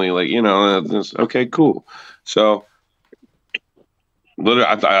family. Like, you know, okay, cool. So.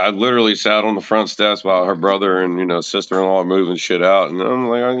 I literally sat on the front steps while her brother and, you know, sister-in-law were moving shit out, and I'm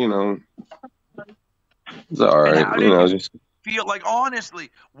like, you know, it's all right, you know. Just feel like,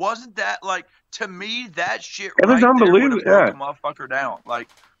 honestly, wasn't that like, to me, that shit? It was unbelievable. Broke a motherfucker down. Like,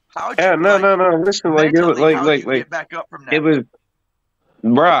 how? No. Listen, like it was like get back up from that? It was,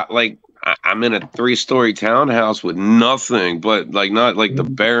 bruh, like I'm in a 3-story townhouse with nothing but like not like the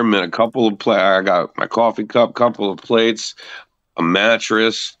bare minimum. A couple of I got my coffee cup, couple of plates, a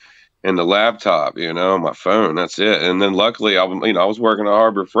mattress, and the laptop, you know, my phone. That's it. And then luckily, I was working at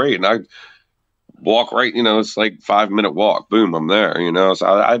Harbor Freight, and I walk right, you know, it's like 5-minute walk. Boom, I'm there, you know. So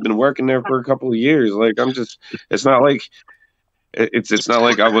I've been working there for a couple of years. Like it's not like it's not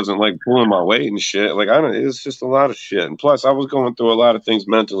like I wasn't like pulling my weight and shit. Like it's just a lot of shit. And plus, I was going through a lot of things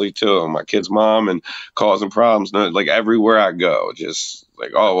mentally too. My kid's mom and causing problems. Like everywhere I go, just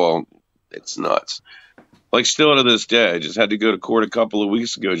like, oh well, it's nuts. Like still to this day, I just had to go to court a couple of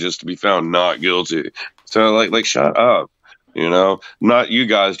weeks ago just to be found not guilty. So like shut up, you know, not you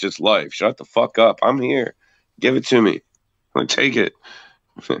guys, just life. Shut the fuck up. I'm here. Give it to me. Like, take it.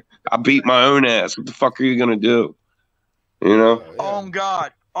 I beat my own ass. What the fuck are you gonna do? You know? On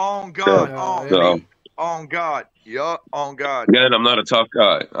God. On God. Yeah, on God. Again, I'm not a tough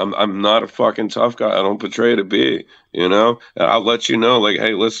guy. I'm not a fucking tough guy. I don't portray to be, you know? And I'll let you know, like,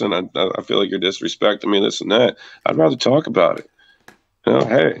 hey, listen, I feel like you're disrespecting me, this and that. I'd rather talk about it. You know,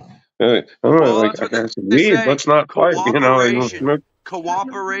 hey, all right, like, I got some weed. Let's not fight, you know?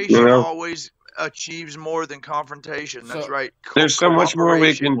 Cooperation always achieves more than confrontation. That's right. There's so much more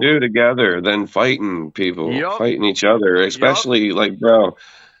we can do together than fighting people, fighting each other, especially, like, bro,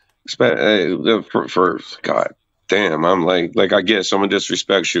 for God. Damn, I'm like I get someone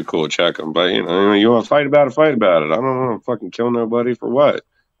disrespects you, cool, check them. But you know, you want to fight about it, fight about it. I don't want to fucking kill nobody for what.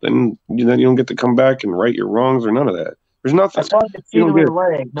 Then you don't get to come back and right your wrongs or none of that. There's nothing. That's why you don't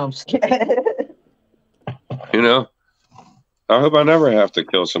get. No, I'm just kidding. You know, I hope I never have to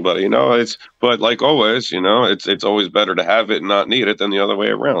kill somebody. You know, but like always, you know, it's always better to have it and not need it than the other way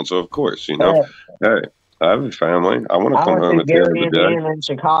around. So of course, you know, hey. I have a family. I want to come home at the end of the day. I was in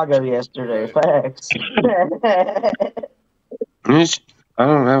Chicago yesterday. Facts. I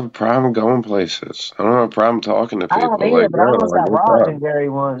don't have a problem going places. I don't have a problem talking to I people. don't either, Like, but I bro, almost like, got what's robbed up? in Gary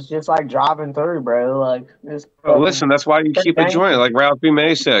once, just like driving through, bro. Like, just Well, fucking listen, that's why you keep a joint, like Ralphie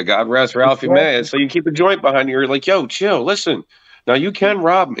May said. God rest Ralphie May. So you keep a joint behind you. You're like, yo, chill. Listen, now you can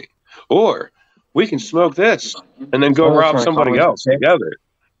rob me, or we can smoke this and then go someone's rob trying to call somebody me some else shit.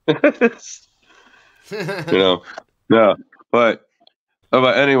 together. You know, no, but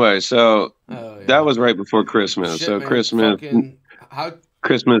anyway, so that was right before Christmas. Shit, So man, Christmas, fucking how?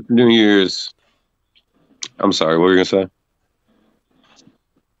 Christmas, New Year's. I'm sorry, what were you gonna say?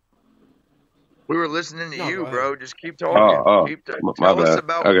 We were listening to No, you, go bro. ahead. Just keep talking. My Tell us bad.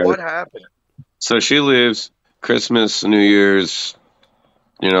 about Okay. what happened. So she leaves Christmas, New Year's,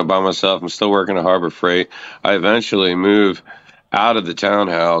 by myself. I'm still working at Harbor Freight. I eventually move out of the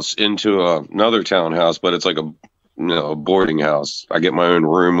townhouse into another townhouse, but it's like a boarding house. I get my own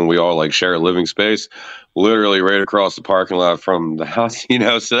room and we all like share a living space, literally right across the parking lot from the house,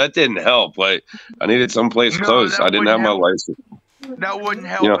 so that didn't help. Like I needed someplace close. I didn't have my license. That wouldn't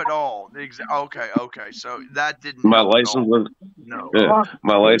help at all. Okay. So that didn't my help license at all. was No.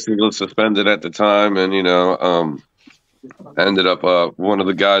 my license was suspended at the time, and ended up one of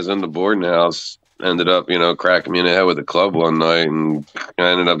the guys in the boarding house ended up cracking me in the head with a club one night, and I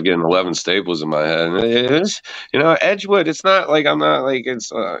ended up getting 11 staples in my head. And it's Edgewood, it's not like I'm not like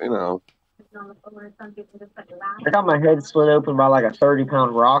it's I got my head split open by like a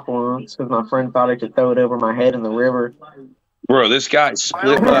 30-pound rock once because my friend thought I could throw it over my head in the river. Bro, this guy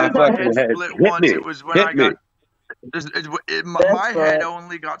split my fucking head. Once. It was when I got. My head right.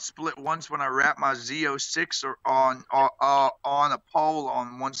 only got split once when I wrapped my Z06 on a pole on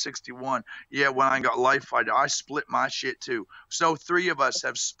 161. Yeah, when I got life fighter, I split my shit too. So 3 of us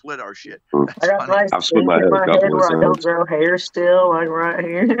have split our shit. I got nice I've split my head a couple where of I don't times. grow hair still, like right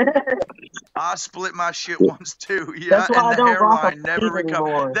here. I split my shit once too. Yeah, That's why and I the don't rock hairline a never weave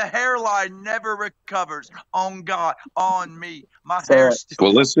recovers. anymore. The hairline never recovers. On God, on me. My hair still.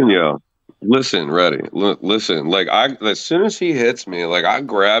 Well, listen, yo. Listen, ready. Listen, like as soon as he hits me, like I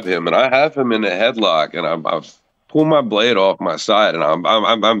grab him and I have him in a headlock, and I pull my blade off my side, and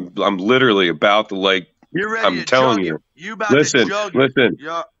I'm literally about to like. You're ready I'm to telling jug you. him. You about Listen, to jug listen.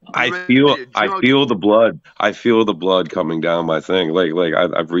 Yeah, I feel the blood. I feel the blood coming down my thing. Like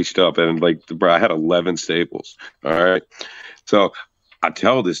I've reached up and like bro, I had 11 staples. All right, so I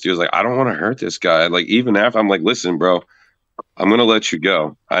tell this dude, I was like, I don't want to hurt this guy. Like even after I'm like, listen, bro. I'm going to let you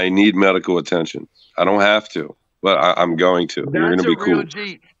go. I need medical attention. I don't have to, but I'm going to. You're going to be cool.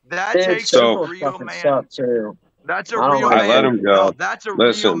 That takes a real man. That's a real man. I let him go. No, that's a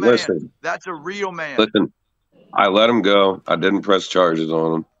real man. Listen. That's a real man. Listen, I let him go. I didn't press charges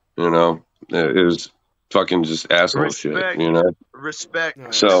on him. It was fucking just asshole shit,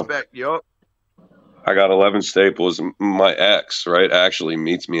 Respect. So, respect. Yup. I got 11 staples. My ex, right, actually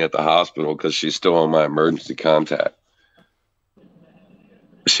meets me at the hospital because she's still on my emergency contact.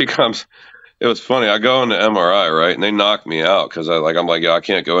 She comes. It was funny. I go in the MRI, right, and they knock me out because I'm like, yeah, I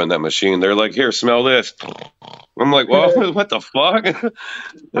can't go in that machine. They're like, here, smell this. I'm like, well, what the fuck? And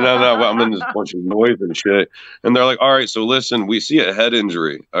I'm in this bunch of noise and shit. And they're like, all right, so listen, we see a head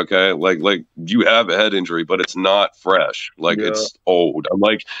injury, okay? Like you have a head injury, but it's not fresh. Like it's old. I'm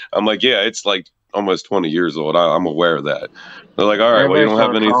like, yeah, it's like almost 20 years old. I'm aware of that. They're like, all right, well, you don't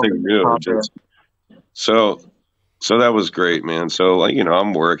have anything new. So that was great, man. So like,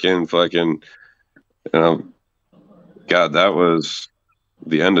 I'm working fucking, God, that was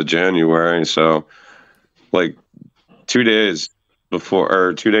the end of January. So like 2 days before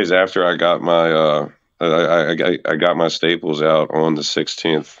or 2 days after I got my, I got my staples out on the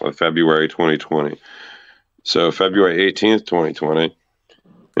 16th of February, 2020. So February 18th, 2020,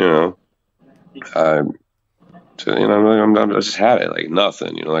 I just had it like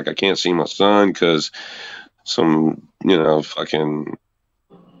nothing, like I can't see my son because some, fucking,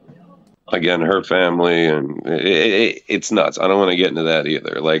 again, her family, and it's nuts. I don't want to get into that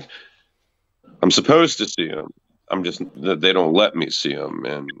either. Like, I'm supposed to see him. I'm just, they don't let me see him,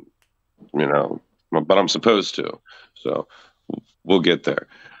 and, but I'm supposed to. So we'll get there.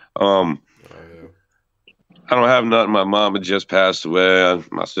 I don't have nothing. My mom had just passed away.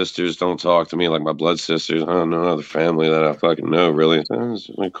 My sisters don't talk to me, like my blood sisters. I don't know other family that I fucking know, really. It's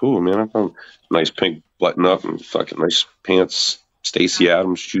like cool, man. I found a nice pink button up and fucking nice pants, Stacey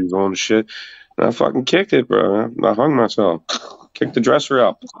Adams shoes on and shit. And I fucking kicked it, bro. I hung myself. Kicked the dresser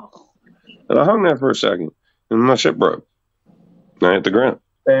out. And I hung there for a second. And my shit broke. And I hit the ground.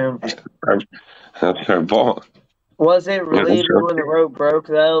 Damn. I ball. Was it relieving when the rope broke,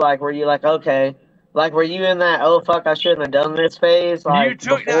 though? Like, were you like, okay... Like, were you in that, oh, fuck, I shouldn't have done this phase? Like, you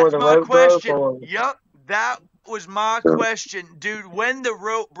took, before that's the my rope question. broke? Or... Yep, that was my question, dude. When the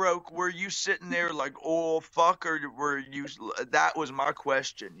rope broke, were you sitting there like, oh fuck, or were you? That was my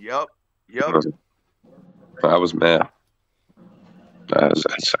question. Yep. I was mad. I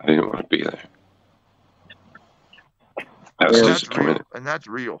didn't want to be there. That's real, and that's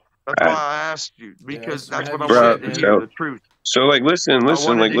real. That's why I asked you, because that's what I wanted to hear, the truth. So, like, listen,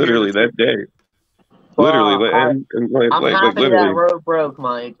 like, literally that day. Well, Literally, I'm happy that rope broke,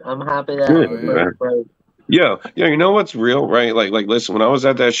 Mike. I'm happy that rope broke. Yeah, you know what's real, right? Like, listen, when I was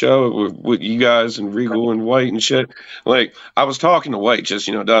at that show with you guys and Regal and White and shit, like, I was talking to White, just,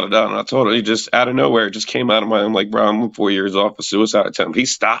 and I told him, he just out of nowhere, it just came out of I'm like, bro, I'm 4 years off a suicide attempt. He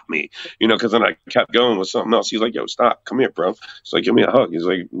stopped me, because then I kept going with something else. He's like, yo, stop, come here, bro. He's like, give me a hug. He's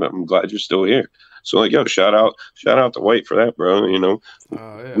like, I'm glad you're still here. So, like, yo, shout out to White for that, bro.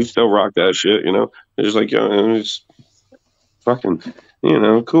 We still rock that shit. It's just like, yo, it's fucking,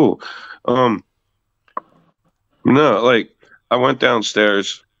 cool. No, like, I went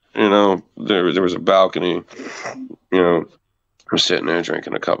downstairs, there was a balcony, I'm sitting there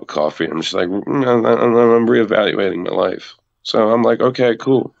drinking a cup of coffee. I'm just like, I'm reevaluating my life. So I'm like, okay,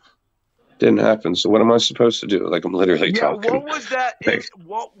 cool. Didn't happen. So what am I supposed to do? Like, I'm literally talking. What was that?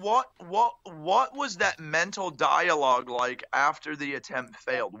 What was that mental dialogue like after the attempt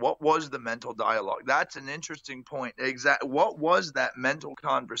failed? What was the mental dialogue? That's an interesting point. What was that mental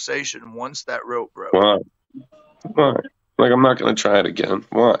conversation once that rope broke? Why? Like, I'm not going to try it again.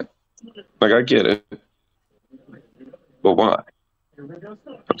 Why? Like, I get it. But why?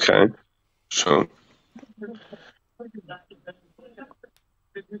 Okay. So,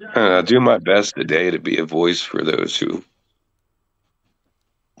 I do my best today to be a voice for those who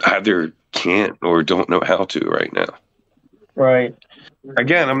either can't or don't know how to right now. Right.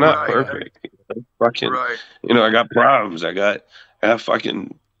 Again, I'm not perfect. Fucking, I got problems. I got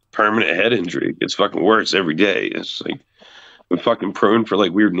fucking permanent head injury. It's fucking worse every day. It's like, I'm fucking prone for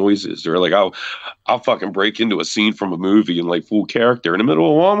like weird noises, or like I'll fucking break into a scene from a movie and like full character in the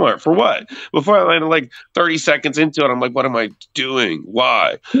middle of Walmart for what? Before I landed like 30 seconds into it, I'm like, what am I doing?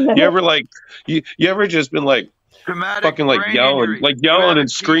 Why? You ever like you ever just been like fucking like yelling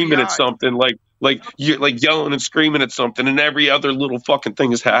and screaming at something, like you're yelling and screaming at something, and every other little fucking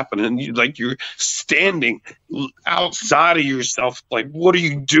thing is happening, and you're standing outside of yourself, like, what are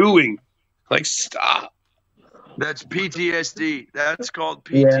you doing? Like, stop. That's PTSD. That's called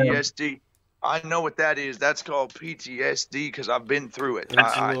PTSD. Yeah. I know what that is. That's called PTSD because I've been through it.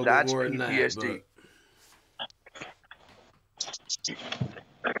 That's PTSD.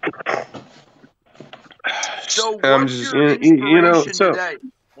 So what's your inspiration today?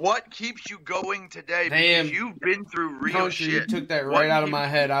 What keeps you going today? Damn. Because you've been through real shit. You took that right out of my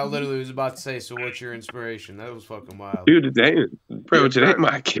head. I literally was about to say, so what's your inspiration? That was fucking wild. Dude, today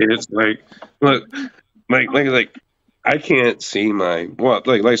my kids, like, look, like I can't see like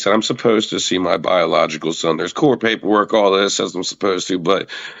I said, I'm supposed to see my biological son. There's court paperwork, all this says I'm supposed to, but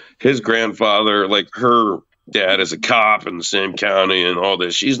his grandfather, like, her dad is a cop in the same county and all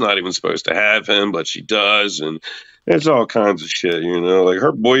this. She's not even supposed to have him, but she does, and it's all kinds of shit, like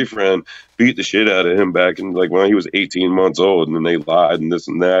her boyfriend beat the shit out of him back in like when he was 18 months old, and then they lied and this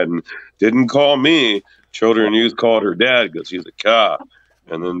and that and didn't call me. Children and Youth called her dad because he's a cop.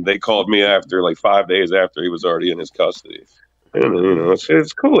 And then they called me after, like 5 days after he was already in his custody. And,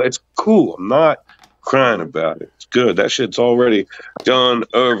 it's cool. It's cool. I'm not crying about it. It's good. That shit's already done,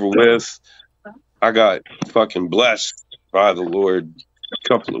 over with. I got fucking blessed by the Lord a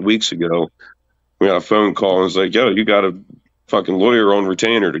couple of weeks ago. We got a phone call and it's like, yo, you got a fucking lawyer on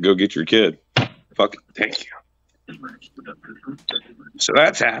retainer to go get your kid. Fucking thank you. So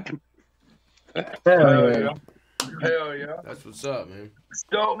that's happened. Hell yeah. Hell yeah. That's what's up, man.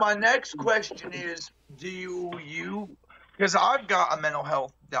 So my next question is, do you because I've got a mental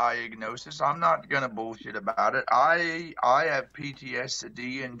health diagnosis. I'm not gonna bullshit about it. I have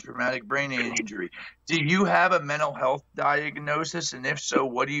PTSD and traumatic brain injury. Do you have a mental health diagnosis? And if so,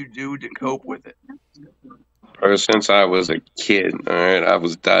 what do you do to cope with it? Since I was a kid, all right, I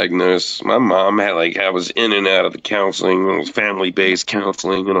was diagnosed. My mom had I was in and out of the counseling, family-based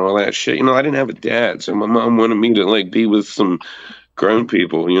counseling and all that shit. I didn't have a dad, so my mom wanted me to be with some grown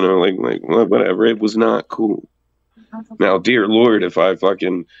people, whatever. It was not cool. Now, dear Lord, if I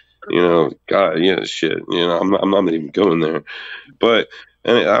fucking, God, shit, I'm not even going there. But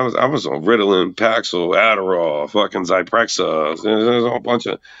I was on Ritalin, Paxil, Adderall, fucking Zyprexa. There's a whole bunch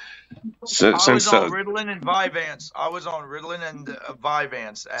of I was on Ritalin and Vyvanse. I was on Ritalin and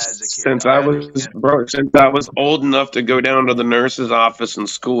Vyvanse as a kid. Since I was old enough to go down to the nurse's office in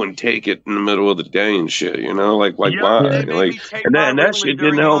school and take it in the middle of the day and shit, you know, like why? Like, and that shit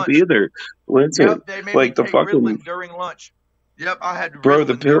didn't help either. Listen, they made like me the take fucking Ritalin during lunch. Yep, I had bro,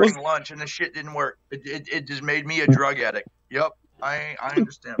 the Ritalin pills during lunch, and the shit didn't work. It just made me a drug addict. Yep, I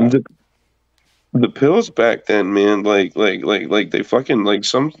understand. The pills back then, man, like they fucking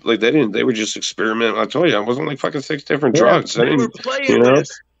they were just experimenting. I told you, I wasn't like fucking 6 different drugs. They were playing with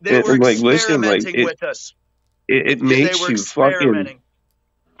us. They were experimenting with us. It makes you fucking.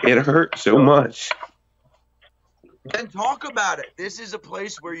 It hurts so much. Then talk about it. This is a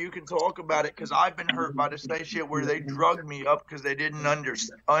place where you can talk about it because I've been hurt by the same shit where they drugged me up because they didn't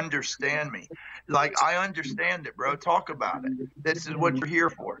understand me. Like, I understand it, bro. Talk about it. This is what you're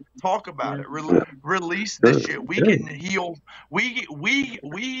here for. Talk about it. Release this shit. We can heal. We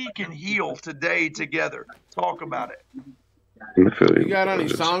can heal today together. Talk about it. You got any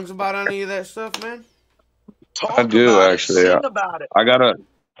songs about any of that stuff, man? I do actually. Sing about it.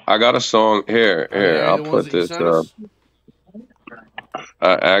 I got a song here. I'll put this up.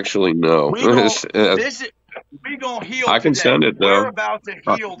 Actually, no. We gonna heal. I can today. send it though. We're about to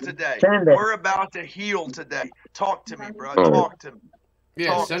heal today. We're about to heal today. Talk to me, bro. Talk to me.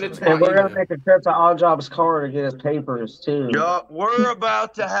 Yeah, send it to me. And we're gonna make a trip to Odd Job's car to get his papers too. Yeah, we're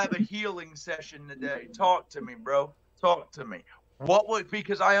about to have a healing session today. Talk to me, bro. Talk to me. What would,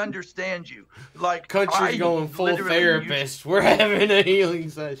 because I understand you. Like, country's going full therapist. We're having a healing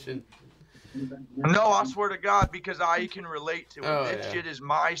session. No, I swear to God, because I can relate to it. This shit is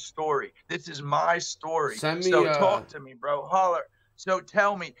my story. This is my story. So talk to me, bro. Holler. So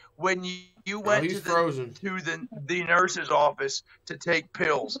tell me, when you went to the nurse's office to take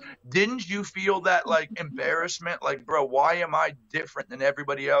pills, didn't you feel that like embarrassment? Like, bro, why am I different than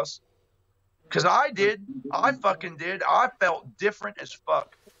everybody else? Because I did. I fucking did. I felt different as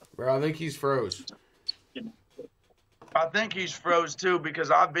fuck. Bro, I think he's froze. I think he's froze too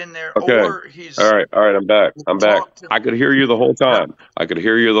because I've been there. Okay. Or he's... All right. I'm back. I could hear you the whole time.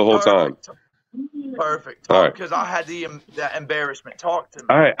 Time. Perfect. Talk, because I had that embarrassment. Talk to me.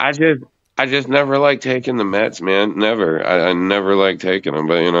 All right. I just never liked taking the meds, man. Never. I never liked taking them,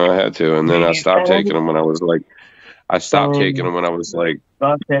 but you know I had to, and then I stopped taking them when I was like.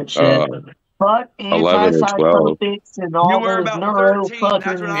 Fuck that shit. Fuck 11 or 12. And all those neuro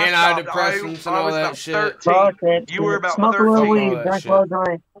fucking antidepressants and all that shit. Fuck that you were about Smoke 13. A little weed, drink a little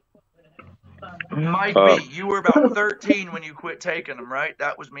drink. Mike B, you were about 13 when you quit taking them, right?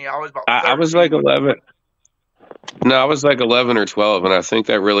 That was me. I was about 13. I was like 11. No, I was like 11 or 12, and I think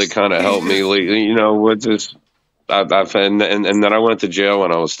that really kind of helped me. You know, with this, and then I went to jail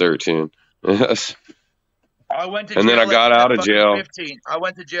when I was 13. I went to jail and then I got out of jail. 15. I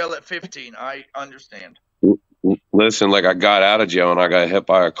went to jail at 15. I understand. Listen, like I got out of jail and I got hit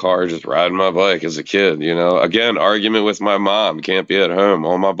by a car just riding my bike as a kid. You know, again, argument with my mom. Can't be at home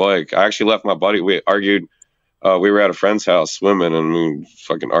on my bike. I actually left my buddy. We argued. We were at a friend's house swimming and we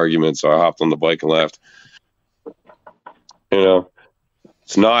fucking argument. So I hopped on the bike and left. You know,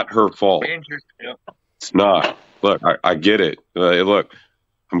 it's not her fault. It's not. Look, I get it. Look,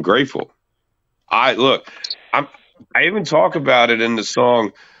 I'm grateful. I even talk about it in the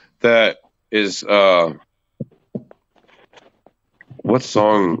song that is what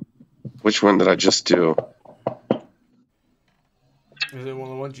song? Which one did I just do? Is it one of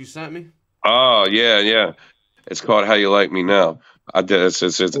the ones you sent me? Oh yeah. It's called "How You Like Me Now." I did. It's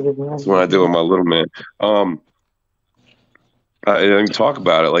when I do with my little man. I didn't talk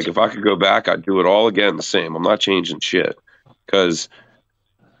about it. Like if I could go back, I'd do it all again the same. I'm not changing shit because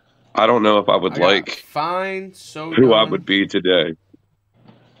I don't know if I would who I would be today.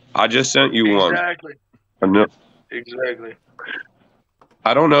 I just sent you one. Exactly.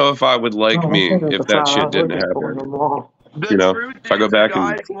 I don't know if I would like me if that shit didn't happen. The truth is, if I go back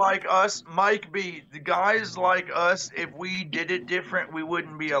guys like us, Mike B, the guys like us, if we did it different, we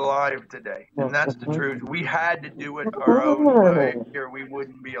wouldn't be alive today. And that's the truth. We had to do it our own way, or we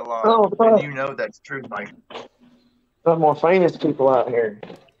wouldn't be alive. And you know that's true, Mike. Got more famous people out here.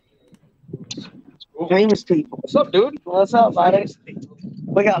 Famous people. What's up, dude? What's up, buddy?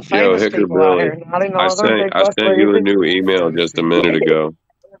 We got famous people out here. I sent you a new email just a minute ago.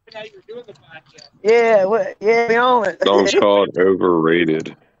 Yeah, we own it. The song's called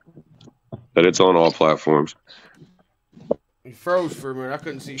 "Overrated," but it's on all platforms. He froze for a minute. I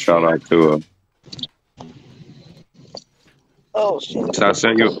couldn't see. Shout out to him. Oh shit! So I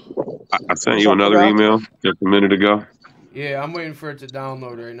sent you another email just a minute ago. Yeah, I'm waiting for it to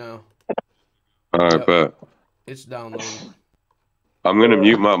download right now. All right, bet. It's downloading. I'm gonna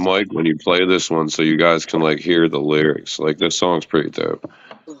mute my mic when you play this one so you guys can like hear the lyrics. Like this song's pretty dope.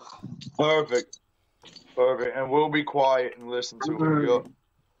 Perfect. Perfect. And we'll be quiet and listen to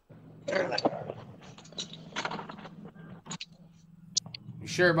it. You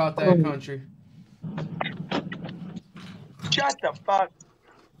sure about that, country? Shut the fuck.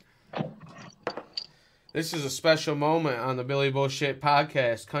 This is a special moment on the Billy Bullshit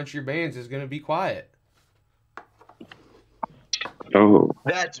podcast. Country Bands is gonna be quiet. Oh.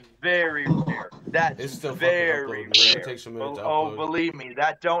 That's very rare. That's still very rare. Take some minutes to oh, upload. believe me,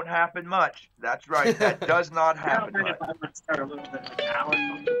 that don't happen much. That's right. That does not happen much.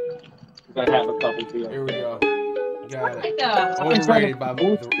 Here we go. Got it. Overrated by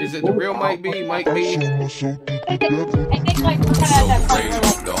is it the real Mike B? Mike B?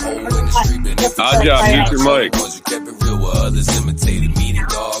 Odd job, mute your mic.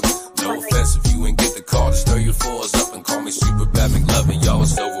 No offense if you ain't get the call to stir your fours up and call me super bad McLovin'. Y'all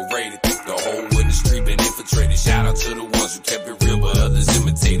was overrated. The whole industry been infiltrated. Shout out to the ones who kept it real, but others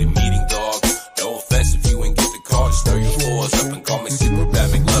imitated. Meeting dog. No offense if you ain't get the call to stir your fours up and call me super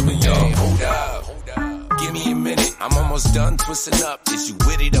bad McLovin'. Y'all hold up. Give me a minute. I'm almost done twisting up. Is you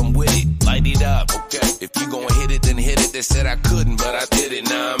with it? I'm with it. Light it up. Okay. If you gon' hit it, then hit it. They said I couldn't, but I did it.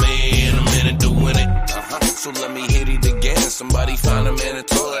 Now I'm in a minute doing it. So let me hit it again. Somebody find a man in the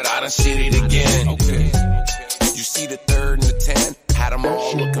toilet. I done shit it again. Okay. You see the 3rd and the 10? Had them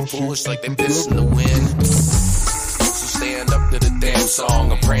all looking foolish like they pissed in the wind. So stand up to the damn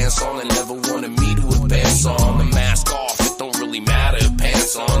song. A praying song that never wanted me to advance on. The mask off, it don't really matter if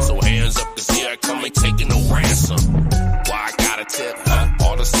pants on. So hands up, cause here I come, ain't taking no ransom. Why I got a tip, huh?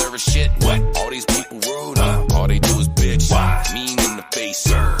 All the service shit, what? All these people rude, huh? All they do is bitch. Why? Mean in the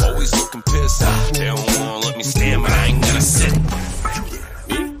face, always looking pissed. They don't wanna let me stand, but I ain't gonna sit.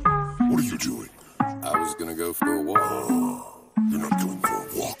 What are you doing? I was gonna go for a walk. You're not going for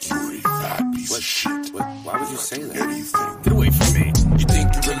a walk. You're a fat piece of shit. Why would you say that? Anything. Get away from me. You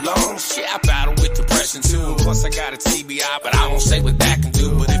think you're alone? Shit, I battle with depression too. Plus I got a TBI, but I won't say what that can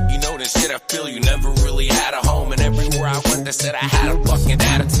do. But if you know this shit, I feel you never really had a home. And everywhere I went, they said I had a fucking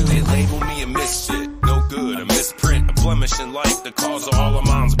attitude. They labeled me a misfit. No good, a misprint, a blemish in life. The cause of all of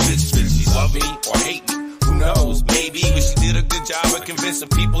mom's bitch fit. She love me or hate me. Who knows? Maybe, but she did a good job of convincing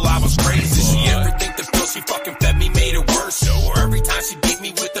people I was crazy. She ever think the pill she fucking fed me made it worse? Or every time she beat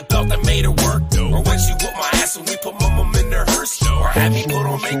me with the belt that made her work? Or when she whooped my ass and we put my mom in the hearse? Or had me put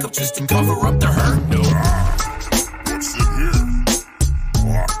on makeup just to cover up the hurt? What's in here? A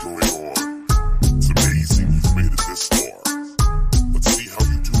lot going on. It's amazing you've made it this far. Let's see how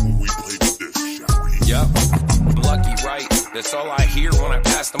you do when we play this, shall we? Yep, I'm lucky, right? That's all I hear when I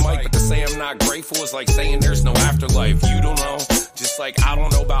pass the mic. But to say I'm not grateful is like saying there's no afterlife. You don't know, just like I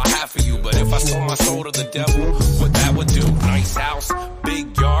don't know about half of you. But if I sold my soul to the devil, what that would do? Nice house,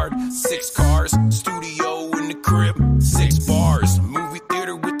 big yard, 6 cars, studio in the crib, 6 bars, movie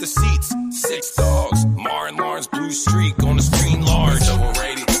theater with the seats, 6 dogs, Mar and Lawrence blue streak on the screen large.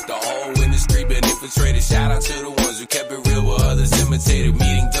 Overrated, the whole industry been infiltrated. Shout out to the ones who kept it real while others imitated.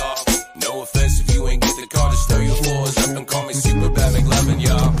 Meeting dog. No offense if you ain't get the call to stir your floors up and call me super bad McLovin',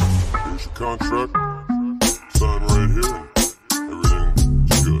 y'all. Here's your contract. Sign right here.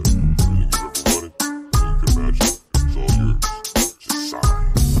 Everything's good. Everything you've ever wanted, you can imagine, it's all yours. Just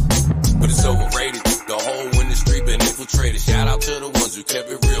sign. But it's overrated. The whole industry been infiltrated. Shout out to the ones who kept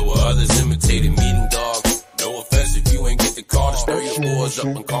it real while others imitated. Meeting dog. No offense if you ain't get the call to stir your floors up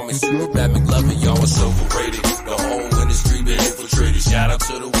and call me super bad McLovin', y'all. It's overrated. The whole industry been infiltrated. Shout out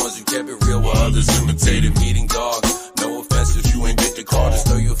to the ones who kept it real while others imitated. Meeting dog. No offense if you ain't get the call to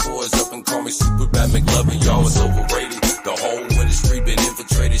stir your floors up and call me super bad McLovin', y'all. It's overrated. The whole industry been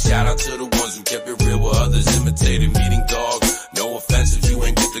infiltrated. Shout out to the ones who kept it real while others imitated. Meeting dog. No offense if you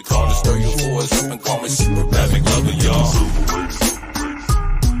ain't get the call to stir your floors up and call me super bad McLovin', y'all.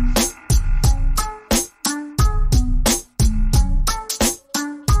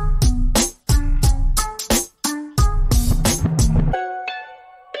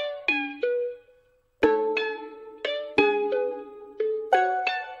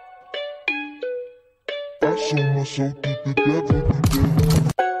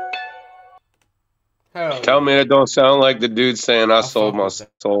 Tell me it don't sound like the dude saying I sold my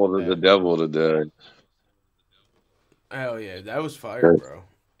soul to the devil today. Hell yeah, that was fire, bro.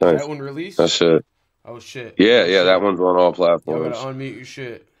 Nice. That one released? That's it. Oh shit. Yeah, that one's on all You platforms. gotta unmute your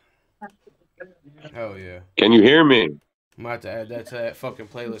shit. Hell yeah. Can you hear me? I'm about to add that to that fucking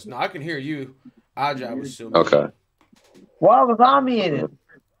playlist. No, I can hear you. Our job was still Okay. Why was I muted?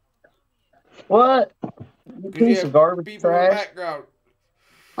 What? You piece of garbage people in the trash. background.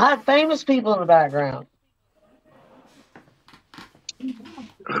 I have famous people in the background.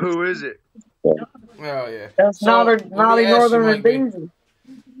 Who is it? Oh yeah. That's Naughty Northern and Beezy.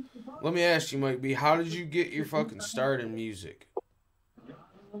 Let me ask you, Mike B, how did you get your fucking start in music?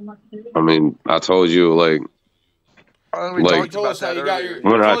 I mean, I told you, like you told us how you got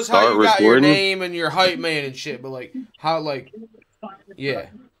your name and your hype man and shit, but like how, like, yeah.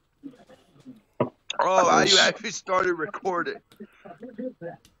 Oh, how you actually started recording?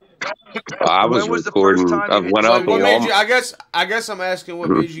 I was recording. I guess I'm asking what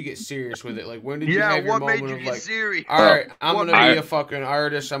made you get serious with it. Like, when did you have your moment of like, serious? All right, I'm gonna be a fucking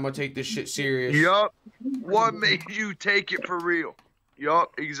artist. I'm gonna take this shit serious. Yup. What made you take it for real?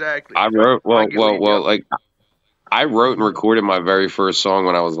 Yup, exactly. I wrote. Like, I wrote and recorded my very first song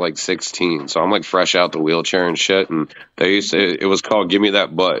when I was like 16. So I'm like fresh out the wheelchair and shit. And it was called "Give Me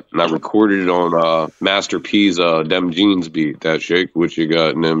That Butt," and I recorded it on Master P's "Dem Jeans" beat. That shake what you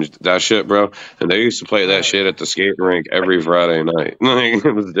got, and them, that shit, bro. And they used to play that shit at the skating rink every Friday night. Like,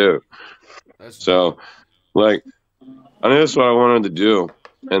 it was dope. So, like, I knew that's what I wanted to do.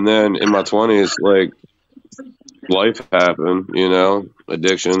 And then in my 20s, like, life happened, you know,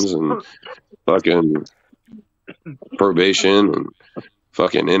 addictions and fucking probation and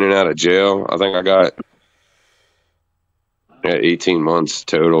fucking in and out of jail. I think I got 18 months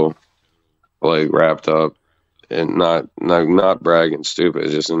total, like, wrapped up, and not bragging stupid,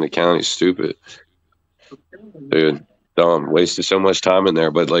 just in the county stupid. Dude, dumb. Wasted so much time in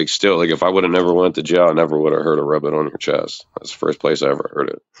there, but like still, like, if I would have never went to jail, I never would have heard a rub it on your chest. That's the first place I ever heard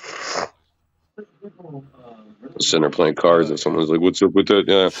it. Sitting there playing cards and someone's like, "What's up with that?"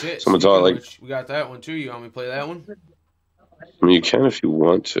 Yeah, shit, someone taught like, we got that one too. You want me to play that one? I mean, you can if you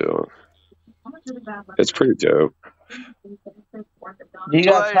want to. It's pretty dope. You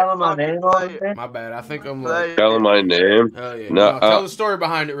gotta tell him my name on it? My bad. I think I'm like telling my name. Oh yeah. No, tell the story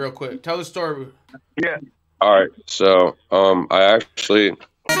behind it real quick. Tell the story. Yeah. All right. So, I actually wrote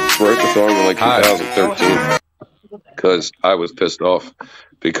the song in like 2013 because I was pissed off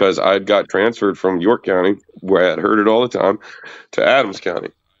because I got transferred from York County, where I had heard it all the time, to Adams County,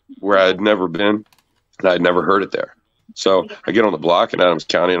 where I had never been and I had never heard it there. So I get on the block in Adams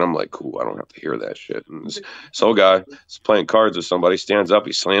County and I'm like, cool, I don't have to hear that shit. And this old guy is playing cards with somebody, stands up,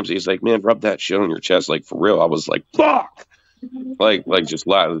 he slams it. He's like, man, rub that shit on your chest. Like, for real. I was like, fuck. Like just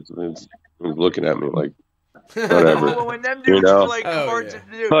loud. He was looking at me like, whatever. When them dudes play cards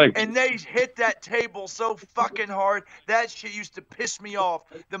like, and they hit that table so fucking hard, that shit used to piss me off.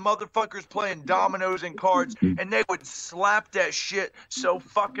 The motherfuckers playing dominoes and cards, and they would slap that shit so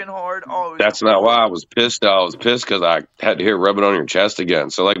fucking hard. Oh, that's not why I was pissed. I was pissed because I had to hear "Rub It on Your Chest" again.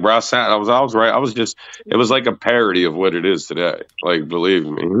 So like, bro, I was right. It was like a parody of what it is today. Like, believe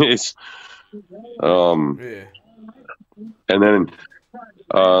me, it's yeah. And then,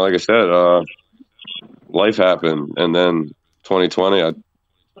 like I said, life happened, and then 2020,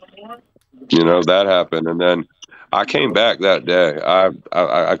 that happened, and then I came back that day.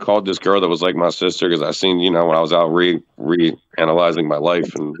 I called this girl that was like my sister because I seen, when I was out reanalyzing my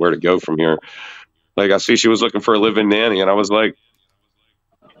life and where to go from here. Like, I see she was looking for a live-in nanny, and I was like,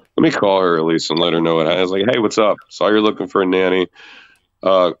 let me call her at least and let her know it. I was like, hey, what's up? Saw you're looking for a nanny.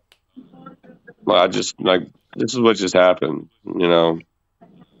 I just, like, this is what just happened.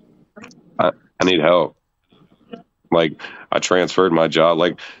 I need help. Like, I transferred my job.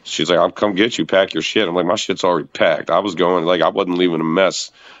 Like, she's like, I'll come get you, pack your shit. I'm like, my shit's already packed. I was going, like, I wasn't leaving a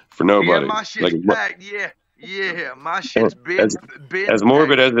mess for nobody. Yeah, my shit's packed. Yeah, my shit's been as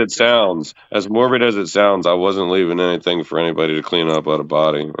morbid as it sounds. As morbid as it sounds, I wasn't leaving anything for anybody to clean up out of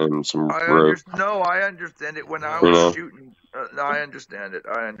body and some rope. I understand it. When I was shooting, I understand it.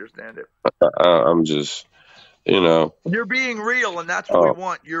 I'm just... You're being real, and that's what we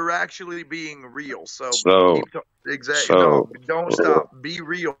want. You're actually being real. So exactly. Don't stop. Be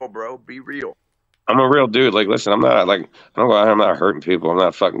real, bro. Be real. I'm a real dude. Like, listen, I'm not like, I'm not hurting people. I'm not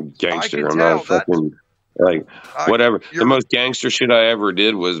a fucking gangster. I'm not a fucking whatever. The most gangster shit I ever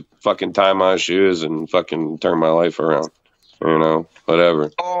did was fucking tie my shoes and fucking turn my life around.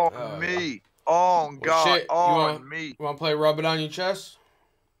 Whatever. Oh, me. Oh, God. Me. You want to play Rub It on Your Chest?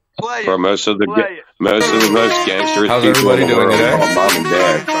 Play For it. most of the most gangsters. How's everybody doing today? Mom and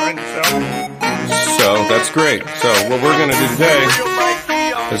dad. So that's great. So what we're gonna do today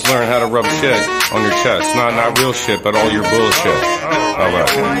is learn how to rub shit on your chest. Not real shit, but all your bullshit. All right.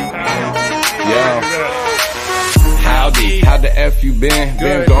 Yeah. Howdy, how the F you been?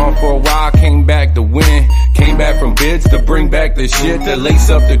 Been gone for a while, came back to win. Came back from bids to bring back the shit, to lace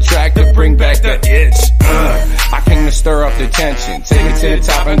up the track, to bring back the itch. I came to stir up the tension, take it to the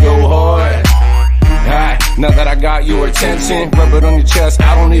top and go hard. Now that I got your attention, rub it on your chest,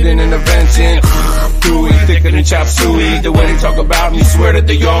 I don't need an intervention. Gooey, thicker than chop suey. The way they talk about me, swear that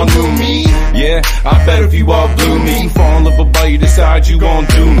they all knew me. Yeah, I bet if you all blew me, fall in love about you, decide you won't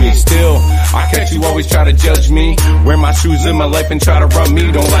do me. Still, I catch you always try to judge me. Wear my shoes in my life and try to run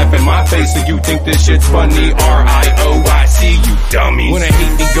me. Don't laugh in my face if you think this shit's funny. RIOIC, you dummies. When I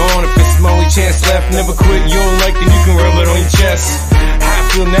hate me gone, if it's my only chance left, never quit, you don't like it, you can rub it on your chest.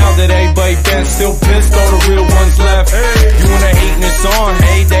 I feel now that everybody been still pissed, all the real ones left. You wanna hate and it's on,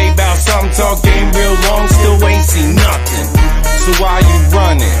 hey, they bout something, talk game real long, still ain't seen nothing. So why you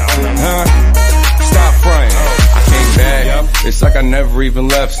running, huh? Stop fronting. I came back, it's like I never even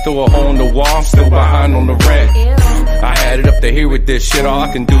left. Still a hole in the wall, I'm still behind on the rent. I had it up to here with this shit, all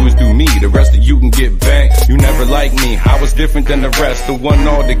I can do is do me. The rest of you can get banked. You never liked me, I was different than the rest. The one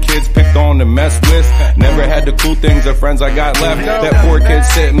all the kids picked on to mess with. Never had the cool things or friends I got left. That poor kid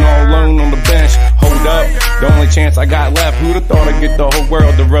sitting all alone on the bench. Hold up, the only chance I got left. Who'd have thought I'd get the whole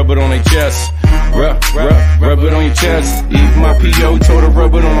world to rub it on their chest? Rub it on your chest. Even my P.O. told her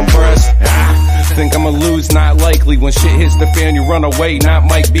rub it on her breast. Think I'ma lose, not likely. When shit hits the fan, you run away, not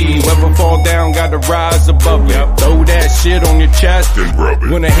might be. You ever fall down, gotta rise above it. Throw that shit on your chest.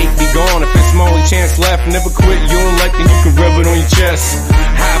 When the hate be gone, if it's my only chance left, never quit, you don't like it, you can rub it on your chest.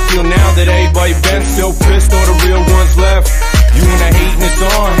 How I feel now that everybody been still pissed, all the real ones left. You wanna hate and it's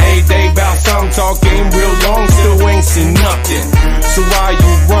on, hey, they bout something, talk game real long, still ain't seen nothing. So why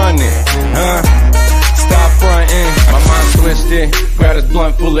you running, huh? Stop fronting, my mind's twisted. Got a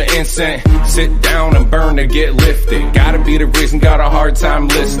blunt full of incense. Sit down and burn to get lifted. Gotta be the reason, got a hard time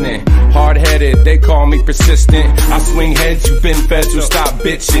listening. Hard-headed, they call me persistent. I swing heads, you been fed, so stop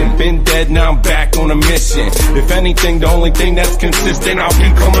bitching. Been dead, now I'm back on a mission. If anything, the only thing that's consistent, I'll be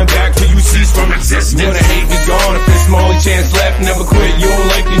coming back till you cease from existence. When the hate is gone, if it's my only chance left, never quit, you don't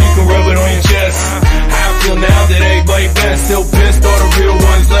like it, you can rub it on your chest. How I feel now that everybody been still pissed, all the real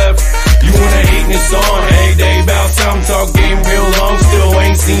ones left. You wanna hate and it's on, hey, they bout something, talk game real long, still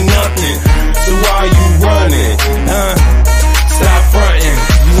ain't seen nothing. So why you running, huh? Stop fronting.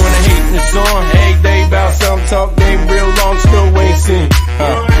 You wanna hate and it's on, hey, they bout something, talk game real long, still ain't seen.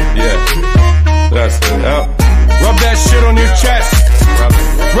 Yeah, that's it, Rub that shit on your chest.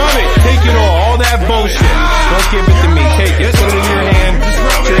 Rub it, take it all that bullshit. Don't give it to me, take it, put it in your hand,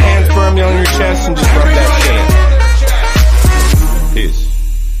 put your hands firmly on your chest and just rub that shit in. Peace.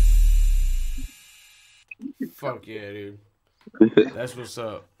 Fuck yeah, dude. That's what's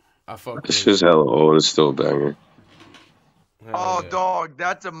up. I fuck It's just hella old. It's still a banger. Oh, yeah. Dog,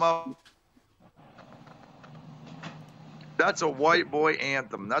 that's a white boy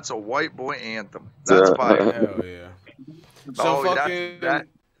anthem. That's a white boy anthem. That's fire. Hell yeah. So fucking...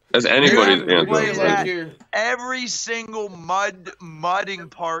 That's anybody's anthem. Every single mudding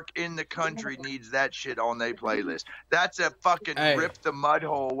park in the country needs that shit on their playlist. That's a fucking rip the mud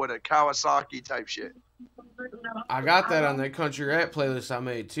hole with a Kawasaki type shit. I got that on that country rap playlist I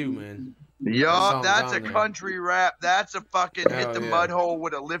made too, man. Yup, that's a country rap. That's a fucking hit the mud hole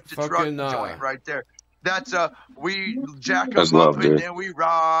with a lifted truck joint right there. That's we jack them up and then we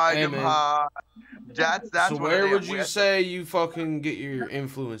ride them high. That's so what where would you say you fucking get your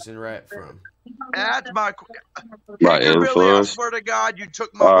influence in rap from? That's my influence. Really, I swear to God, you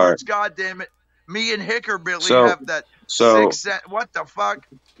took my words. God damn it. Me and Hickerbilly have that 6 cent. What the fuck?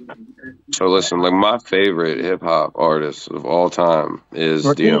 So listen, like my favorite hip hop artist of all time is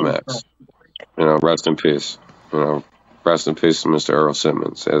DMX. You know, rest in peace. You know, rest in peace to Mr. Earl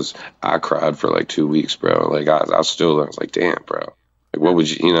Simmons. As I cried for like 2 weeks, bro. Like I was like, damn, bro. Like what would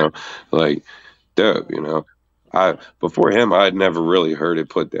you know, like dope, you know. Before him I'd never really heard it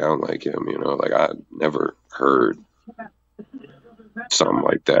put down like him, you know, like I'd never heard something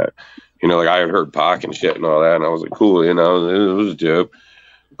like that. You know, like I had heard Pac and shit and all that, and I was like, cool, you know, it was dope.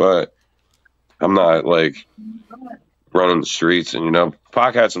 But I'm not like running the streets, and you know,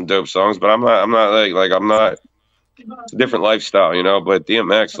 Pac had some dope songs, but I'm not it's a different lifestyle, you know. But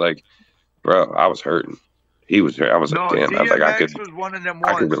DMX, like, bro, I was hurting. He was hurt. I was like, damn, DMX I was like, I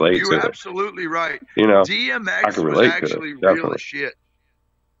could relate to it. You're absolutely right. You know, DMX was actually real as shit.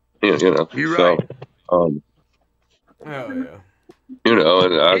 Yeah, you know. You're right. Hell yeah. You know,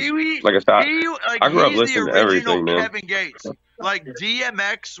 and I grew up listening to everything, man. Kevin Gates. Like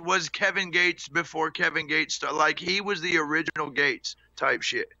DMX was Kevin Gates before Kevin Gates started. Like he was the original Gates type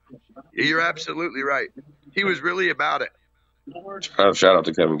shit. You're absolutely right. He was really about it. Shout out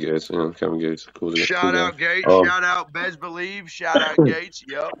to Kevin Gates. Yeah, Kevin Gates. Cool. Shout out Gates. Shout out Bez Believe. Shout out Gates.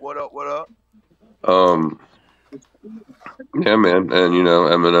 Yup. What up? What up? Yeah, man, and you know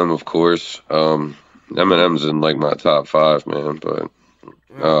Eminem, of course. Eminem's in like my top 5, man. But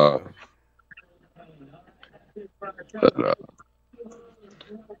But,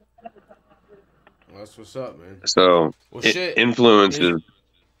 That's what's up, man. so Well, shit. influences,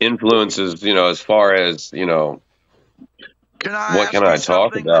 you know, as far as, you know, what can I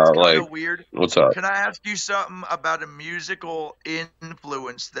talk about? Like, weird? What's up? Can I ask you something about a musical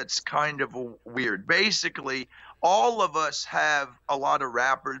influence that's kind of weird? Basically, all of us have a lot of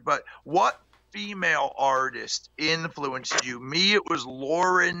rappers, but what female artist influenced you? Me, it was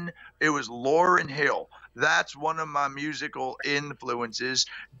Lauryn Hill. That's one of my musical influences.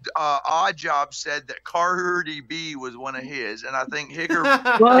 Odd Job said that Cardi B was one of his, and I think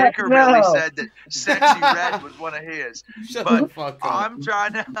Hickerbilly said that Sexy Red was one of his. Shut But the fuck up.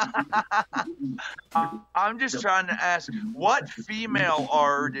 I'm just trying to ask, what female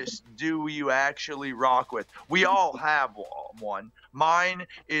artist do you actually rock with? We all have one. Mine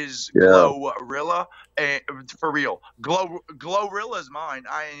is Glorilla. For real, Glorilla's mine.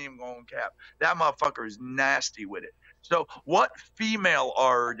 I ain't even gonna cap. That motherfucker is nasty with it. So, what female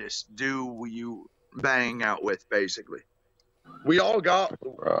artists do you bang out with? Basically, we all got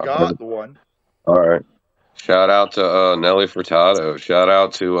the one. All right. Shout out to Nelly Furtado. Shout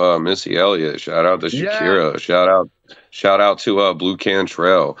out to Missy Elliott. Shout out to Shakira. Yeah. Shout out to Blue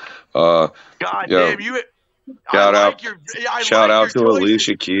Cantrell. God damn you! Shout out to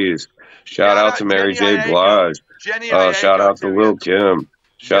Alicia Keys. Shout out to Mary J. Blige. Shout out to Lil Kim.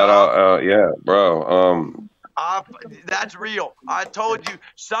 Shout out, bro. That's real. I told you,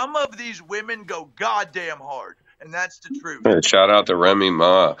 some of these women go goddamn hard, and that's the truth. Shout out to Remy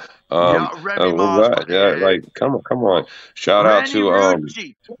Ma. Remy Ma's like come on. Shout out to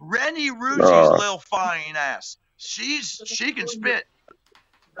Rennie Rucci's little fine ass. She can spit.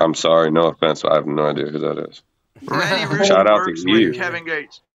 I'm sorry, no offense. I have no idea who that is. Rennie Rucci Shout out works to you. with Kevin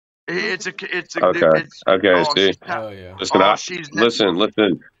Gates. It's a okay. See,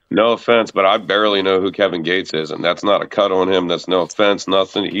 listen. No offense, but I barely know who Kevin Gates is, and that's not a cut on him. That's no offense,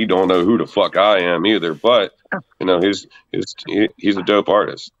 nothing. He don't know who the fuck I am either. But you know, he's a dope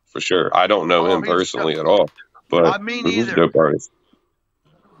artist for sure. I don't know him personally at all, but he's a dope artist.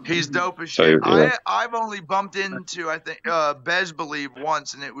 He's dope as shit. I've only bumped into, I think, Bez Believe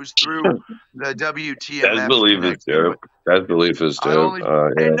once, and it was through the WTMF. Bez Believe is dope. Bez Believe is dope.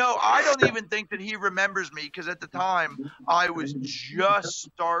 And no, I don't even think that he remembers me, because at the time I was just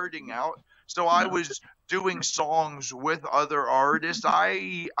starting out. So I was doing songs with other artists.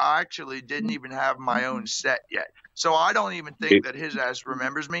 I actually didn't even have my own set yet. So I don't even think that his ass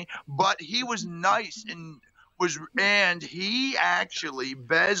remembers me. But he was nice and he actually,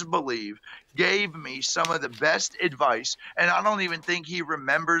 Bez Believe, gave me some of the best advice, and I don't even think he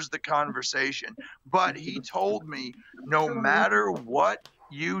remembers the conversation, but he told me, no matter what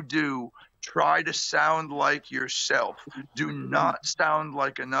you do, try to sound like yourself. Do not sound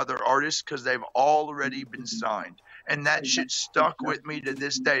like another artist, because they've already been signed. And that shit stuck with me to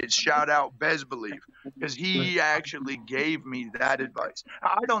this day. Shout out Bez Believe, because he actually gave me that advice.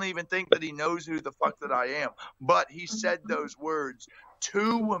 I don't even think that he knows who the fuck that I am, but he said those words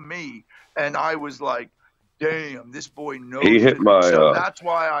to me, and I was like, damn, this boy knows. He hit so that's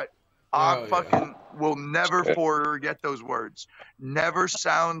why I fucking will never forget those words. Never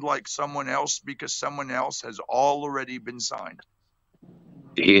sound like someone else, because someone else has already been signed.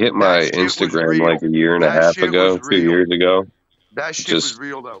 He hit my Instagram like a year and a half ago, 2 years ago. That shit was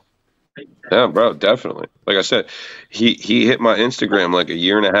real, though. Yeah, bro, definitely. Like I said, he hit my Instagram like a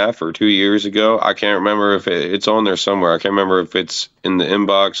year and a half or 2 years ago. I can't remember if it's on there somewhere. I can't remember if it's in the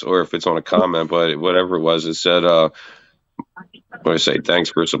inbox or if it's on a comment, but whatever it was, it said, what do I say? Thanks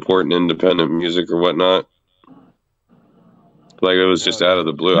for supporting independent music or whatnot. Like, it was just out of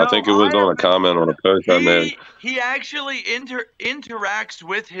the blue. I think it was on a comment on a post I made. He actually interacts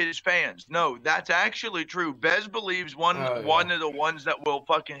with his fans. No, that's actually true. Bez Believes one of the ones that will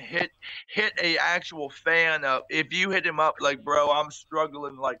fucking hit a actual fan up. If you hit him up like, bro, I'm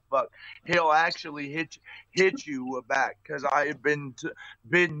struggling like fuck, he'll actually hit you back, because I have been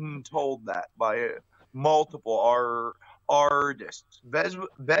told that by multiple artists. Bez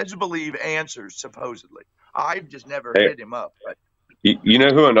Believe answers, supposedly. I've just never hit him up. But you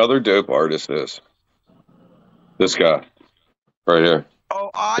know who another dope artist is? This guy right here.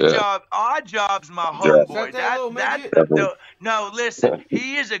 Oh, Odd Job's my homeboy. No, listen,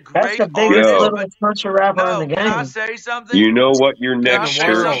 he is a great artist. That's the biggest little country rapper in the game. Can I say something? You know what your next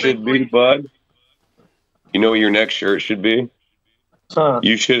shirt should be, bud? You know what your next shirt should be?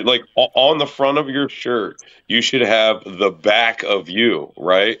 You should, like, on the front of your shirt, you should have the back of you,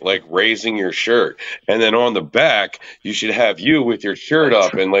 right? Like, raising your shirt. And then on the back, you should have you with your shirt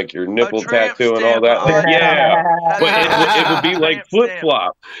up and, like, your nipple tattoo and all that. Like, yeah. But it would be like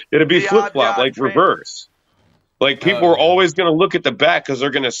flip-flop. It would be flip-flop, like reverse. Like, people are always going to look at the back because they're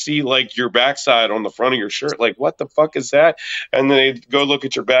going to see, like, your backside on the front of your shirt. Like, what the fuck is that? And then they go look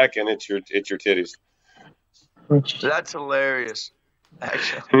at your back, and it's your titties. That's hilarious.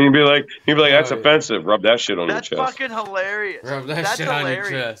 Actually. And you'd be like, that's offensive. Rub that shit on your chest. That's fucking hilarious. Rub that shit on your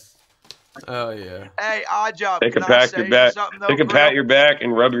chest. Oh, yeah. Hey, odd job. They can pat your back. They can pat your back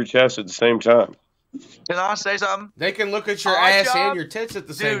and rub your chest at the same time. Can I say something? They can look at your ass and your tits at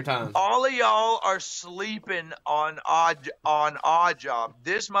the same time. All of y'all are sleeping on odd job.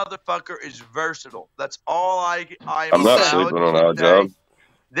 This motherfucker is versatile. That's all I'm not sleeping on odd job.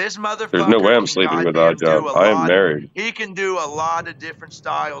 This motherfucker. There's no way I'm sleeping with odd job. I am married. He can do a lot of different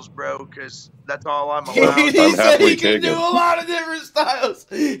styles, bro, because that's all I'm allowed. He said he can do a lot of different styles.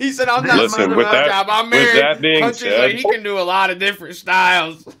 He said, I'm not sleeping with odd job. I'm married. With that being said, he can do a lot of different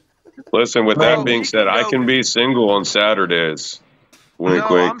styles. Listen, with that being said, I can be single on Saturdays. Wink,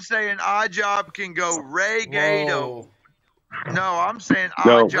 wink. I'm saying odd job can go reggae. No, I'm saying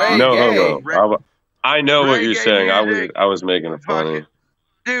odd job. No. I know what you're saying. I was making it funny.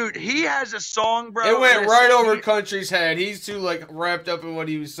 Dude, he has a song, bro. It went right over Country's head. He's too wrapped up in what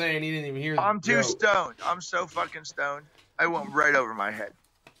he was saying. He didn't even hear. I'm too stoned. I'm so fucking stoned. I went right over my head.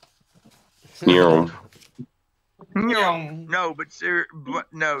 No, but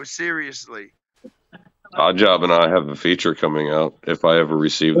seriously. Odd Job and I have a feature coming out if I ever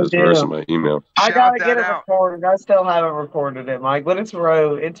receive this verse in my email. I gotta get it recorded. I still haven't recorded it, Mike, but it's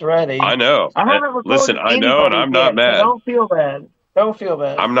ready. I know. I haven't recorded. Listen, I know, and I'm not mad. So don't feel bad. Don't feel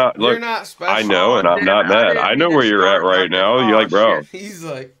bad. I'm not. Look, you're not special. I know, and I'm not mad. I know where you're at right now. You're like, bro. He's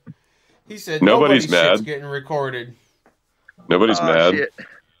like, he said, nobody's mad. Getting recorded. Nobody's mad. Shit.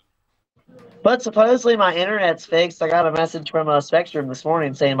 But supposedly my internet's fixed. I got a message from Spectrum this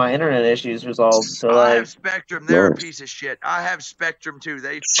morning saying my internet issue's resolved. So I have Spectrum. They're a piece of shit. I have Spectrum too.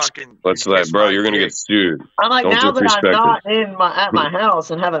 They fucking. What's that, bro? You're gonna get sued. I'm like, now that I'm not at my house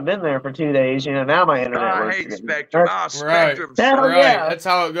and haven't been there for 2 days, now my internet. I hate Spectrum. Spectrum. Right. Yeah. That's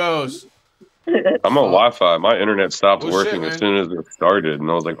how it goes. I'm on Wi-Fi. My internet stopped working as soon as it started, and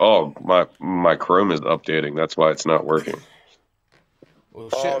I was like, "Oh, my Chrome is updating. That's why it's not working." Well,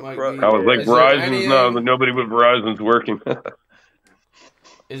 shit, Mike, I was like, Verizon's nobody but Verizon's working.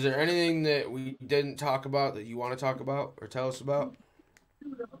 Is there anything that we didn't talk about that you want to talk about or tell us about?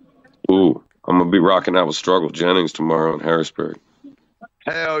 Ooh, I'm gonna be rocking out with Struggle Jennings tomorrow in Harrisburg.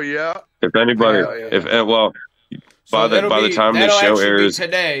 Hell yeah! If anybody, by the time this show airs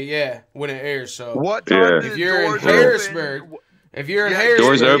today, when it airs. So what time if you're in Harrisburg,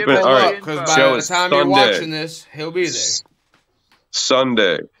 doors open. All right, because by the time you're watching this, he'll be there.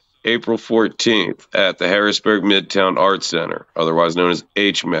 Sunday, April 14th at the Harrisburg Midtown Arts Center, otherwise known as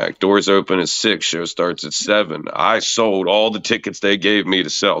HMAC. Doors open at 6. Show starts at 7. I sold all the tickets they gave me to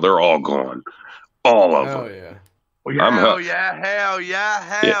sell. They're all gone. All of them. Hell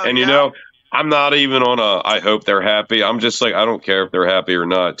yeah. And I'm not even on I hope they're happy. I'm just like, I don't care if they're happy or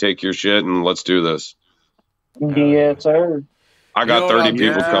not. Take your shit and let's do this. Yeah, sir. I got 30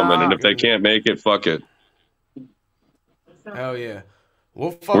 people coming, and if they can't make it, fuck it. Hell yeah.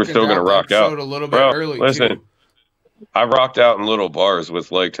 We're still going to rock out. A little bit early, listen, too. I rocked out in little bars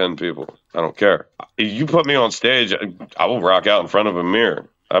with like 10 people. I don't care. If you put me on stage, I will rock out in front of a mirror.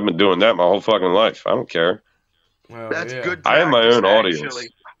 I've been doing that my whole fucking life. I don't care. That's good practice, I have my own audience. Actually.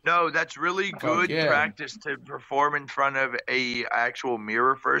 No, that's really good practice to perform in front of a actual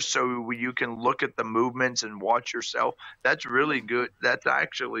mirror first so you can look at the movements and watch yourself. That's really good. That's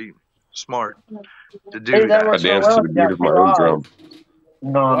actually smart to do that. I dance to the beat of my own drum.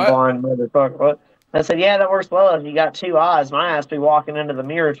 Non-blind motherfucker. What? I said, yeah, that works well if you got 2 eyes. My ass be walking into the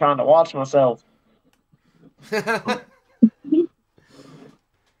mirror trying to watch myself. He'd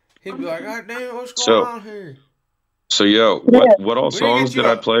be like, God damn, what's going on here? So, what all songs did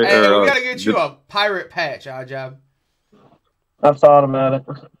I play? Hey, we gotta get you a pirate patch, Odd Job. I've thought about it.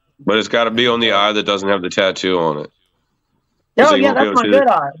 But it's got to be on the eye that doesn't have the tattoo on it. Oh, yeah, that's my good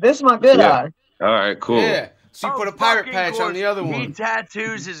eye. This is my good eye. All right, cool. Yeah. So you put a pirate patch on the other one. He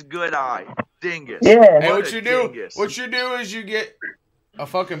tattoos his good eye. Dingus. Yeah. Hey, what you do is you get a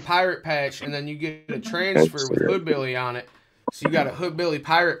fucking pirate patch and then you get a transfer with Hoodbilly on it. So you got a Hoodbilly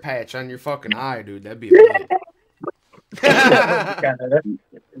pirate patch on your fucking eye, dude. That'd be lit.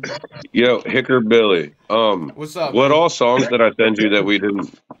 Yo, Hicker Billy. What's up? What all songs did I send you that we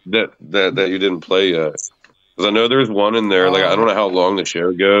didn't that you didn't play yet? Because I know there's one in there. Like I don't know how long the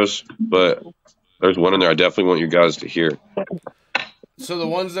show goes, but there's one in there I definitely want you guys to hear. So the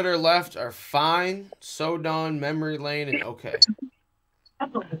ones that are left are Fine, So Done, Memory Lane, and Okay.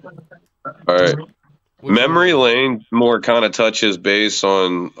 All right. Memory Lane more kind of touches base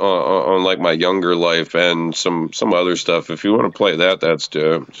on like my younger life and some other stuff. If you want to play that, that's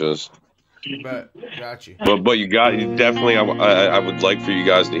dope. Just. Got you. But you definitely. I would like for you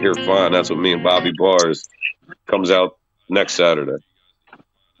guys to hear "Fun." That's what me and Bobby Bars comes out next Saturday.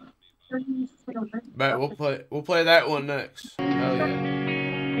 Bet we'll play that one next. Hell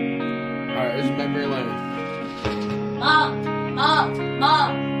yeah! All right, this is Memory Lane. Mom,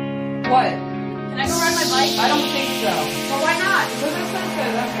 what? Can I go ride my bike? I don't think so. Well, why not? Because it's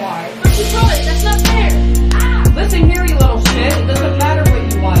expensive, that's why. But you told it, that's not fair. Ah! Listen here, you little shit. It doesn't matter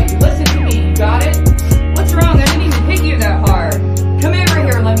what you want. You listen to me, you got it? What's wrong? I didn't even hit you that hard. Come over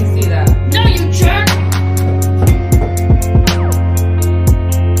here and let me see that. No, you jerk!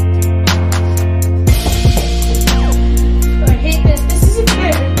 I hate this. This isn't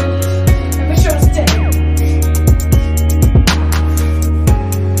fair. I wish I was dead.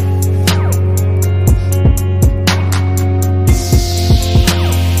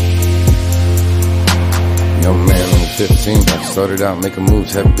 Young man, only 15. I started out making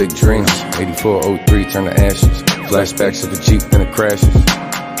moves, having big dreams. 84, 03, turn to ashes. Flashbacks of the Jeep, then it crashes.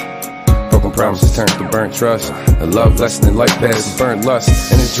 Broken promises turned to burnt trust. A love lesson in life passes, burnt lust.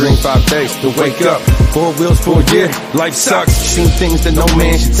 And a dream 5 days to wake up. 4 wheels for a year, life sucks. Seen things that no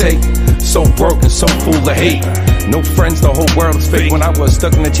man should take. So broken, so full of hate. No friends, the whole world is fake. When I was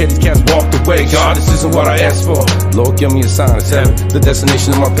stuck in the chair, these cats walked away. God, this isn't what I asked for. Lord, give me a sign, it's heaven, the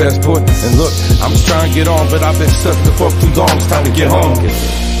destination of my passport. And look, I'm just trying to get on, but I've been stuck in the fuck too long. It's time to get home.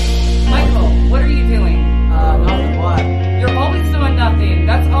 Michael, what are you doing? Nothing. What? You're always doing nothing.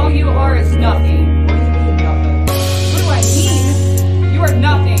 That's all you are is nothing. What do you mean, nothing? What do I mean? You are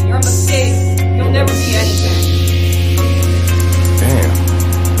nothing. You're a mistake. You'll never be anything. Damn.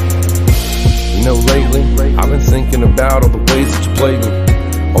 You know, lately, I've been thinking about all the ways that you played me.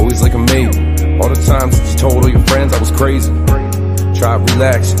 Always like a maid. All the times that you told all your friends I was crazy. Try to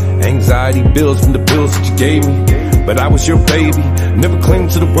relax. Anxiety builds from the bills that you gave me. But I was your baby. Never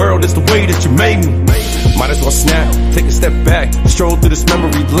claimed to the world, it's the way that you made me. Might as well snap, take a step back, stroll through this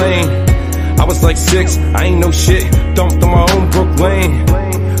memory lane. I was like 6, I ain't no shit, dumped on my own Brook Lane.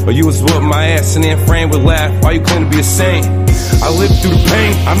 Or you was whooping my ass and then friend would laugh, why you claim to be a saint? I lived through the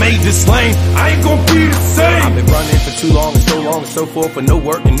pain, I made this lane, I ain't gonna be the same. I've been running for too long and so forth for no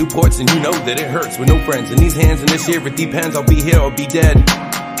work and new ports, and you know that it hurts with no friends. In these hands and this year it depends, I'll be here or be dead.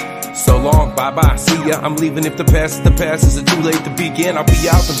 So long, bye-bye, see ya, I'm leaving. If the past is the past, is it too late to begin? I'll be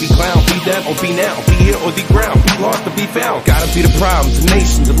out and be clown, be then or be now, be here or the ground, be lost or be found. Gotta be the problems, the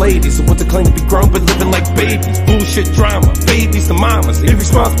nations, the ladies who want to claim to be grown but living like babies. Bullshit drama, babies, the mamas,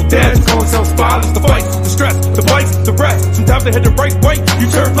 irresponsible dads who call themselves fathers. The fights, the stress, the bites, the rest. Sometimes they head the right way, you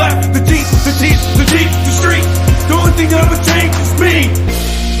turn left. The Jeep, the teeth, the deep, the street. The only thing that ever changed is me.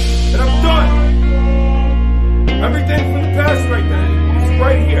 And I'm done. Everything from the past right there, it's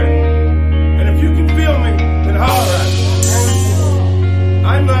right here. And if you can feel me, then holler at me.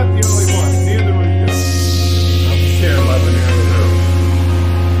 I'm not the only one, neither are you. I'm just here loving it.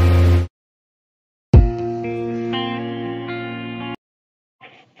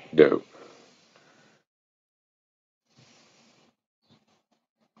 Dope.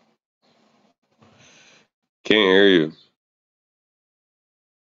 Can't hear you.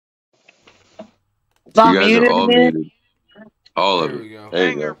 You guys are all muted. All of it. There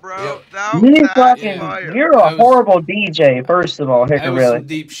you go. Bro. Yep. You're a horrible DJ, first of all, That was really. some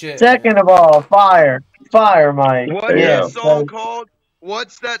deep shit. Second of all, fire, Mike. What's that song called?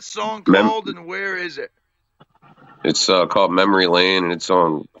 What's that song called, and where is it? It's called Memory Lane, and it's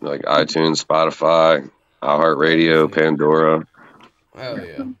on like iTunes, Spotify, iHeartRadio, Pandora. Hell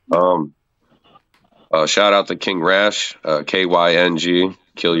yeah. Shout out to King Rash, KYNG,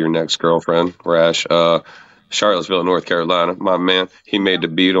 Kill Your Next Girlfriend, Rash. Charlottesville, North Carolina. My man, he made the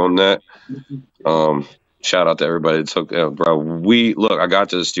beat on that. Shout out to everybody that took, bro. I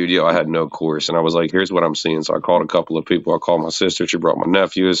got to the studio, I had no course, and I was like, here's what I'm seeing. So I called a couple of people. I called my sister. She brought my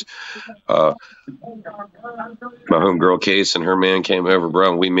nephews. My homegirl Case and her man came over,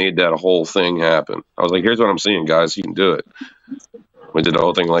 bro, and we made that whole thing happen. I was like, here's what I'm seeing, guys. You can do it. We did the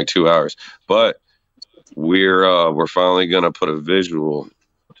whole thing in like 2 hours. But we're finally gonna put a visual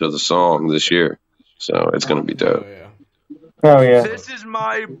to the song this year. So it's going to be dope. Oh, yeah. This is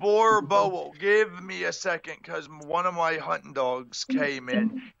my boar bowl. Give me a second, because one of my hunting dogs came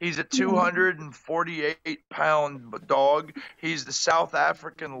in. He's a 248-pound dog. He's the South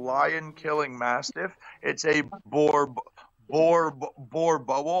African lion-killing mastiff. It's a boar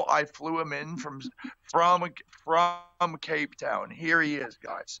bowl. I flew him in from Cape Town. Here he is,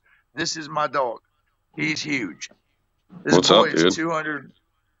 guys. This is my dog. He's huge. This What's boy up, is dude? 200.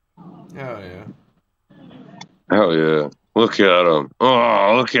 Hell yeah. Hell yeah. Look at him.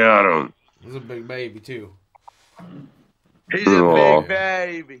 Oh, look at him. He's a big baby, too. He's a big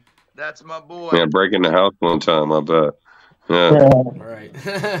baby. That's my boy. Yeah, breaking the house one time, I bet. Yeah. Right.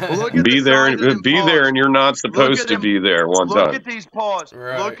 Be there and you're not supposed to be there one time. Look at these paws.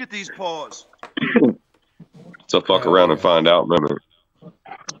 Right. Look at these paws. So fuck around and find out, remember.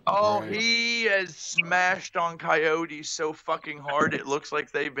 Oh, he has smashed on coyotes so fucking hard it looks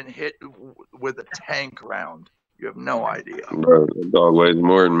like they've been hit with a tank round. You have no idea. Bro, the dog weighs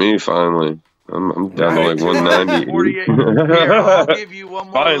more than me finally. I'm down to like 190. Here, I'll give you one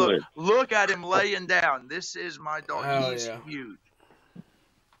more Finally. look. Look at him laying down. This is my dog. He's huge.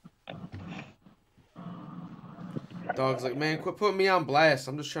 Dog's like, man, quit putting me on blast.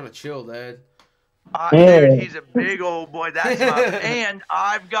 I'm just trying to chill, Dad. Dude, he's a big old boy. That's my, and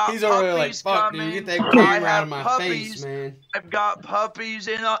I've got He's puppies already like, fuck, coming. dude, get that camera out of my face, man. I've got puppies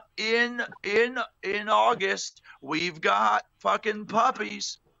in August. We've got fucking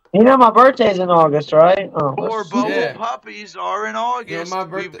puppies. You know my birthday's in August, right? Oh, Four Bobo puppies are in August. Yeah,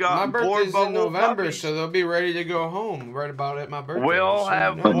 We've got my birthday's in November, puppies. so they'll be ready to go home right about at my birthday. We'll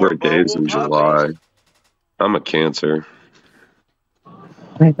have My birthday's in July. I'm a Cancer.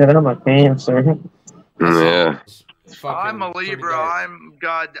 I think that I'm a Cancer. Yeah. I'm a Libra.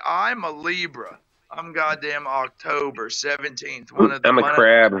 I'm a Libra. I'm goddamn October 17th. I'm a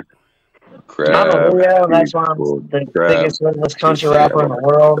crab. I'm a Leo. That's why I'm the biggest winless country rapper in the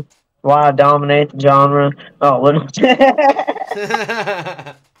world. Why I dominate the genre. Oh, little.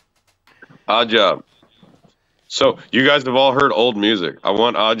 Odd Job. So you guys have all heard old music. I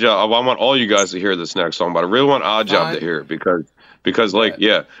want Odd Job. I want all you guys to hear this next song, but I really want Odd Job to hear it because like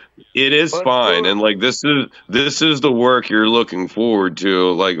yeah, it is fine, and like this is the work you're looking forward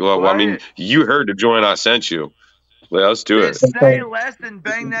to. Like, well, I mean, you heard the joint I sent you. Let's do it. Say less and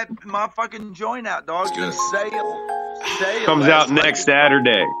bang that motherfucking joint out, dog. Just say it. Comes out next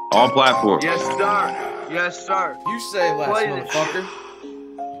Saturday, all platforms. Yes, sir. Yes, sir. You say less, motherfucker.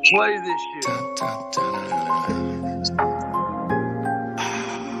 Play this shit.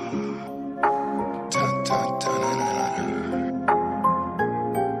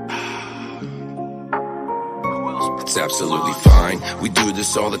 It's absolutely fine. We do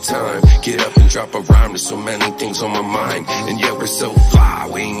this all the time. Get up and drop a rhyme. There's so many things on my mind. And yeah, we're so fly.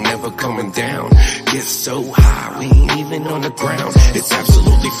 We ain't never coming down. Get so high. We ain't even on the ground. It's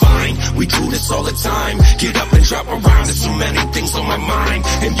absolutely fine. We do this all the time. Get up and drop a rhyme. There's so many things on my mind.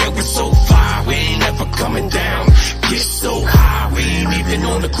 And yeah, we're so fly. We ain't never coming down. Get so high. We ain't even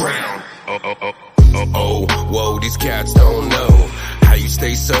on the ground. Oh, whoa, these cats don't know how you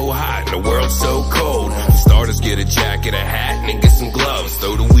stay so hot and the world's so cold. For starters, get a jacket, a hat, and then get some gloves.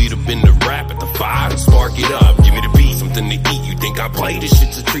 Throw the weed up in the wrap at the fire and spark it up. Give me the beat, something to eat. You think I play? This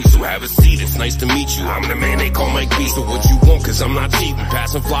shit's a treat, so have a seat. It's nice to meet you. I'm the man they call Mike B. So what you want, cause I'm not cheating.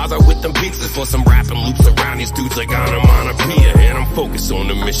 Passing flies out with them pizzas for some rapping loops around these dudes like onomatopoeia. And I'm focused on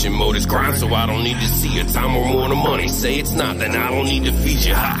the mission mode is grind, so I don't need to see a time or more than money. Say it's not, then I don't need to feed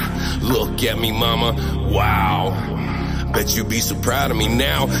you. Ha! Look at me, mama. Wow. Bet you be so proud of me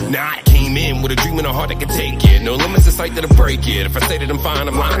now. Now I came in with a dream in a heart that can take it. No limits in sight that'll break it. If I say that I'm fine,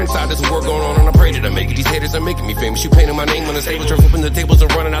 I'm lying. Inside there's a war going on and I pray that I make it. These haters are making me famous. You painting my name on the table, flipping the tables and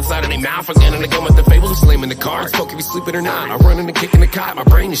running outside of their mouth again and again with the fables. I'm slamming the cards. Fuck if you sleeping or not. I'm running and kicking the cot. My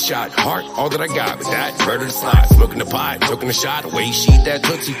brain is shot. Heart, all that I got. But that murder the slot. Smoking the pot, choking the shot. Way sheet that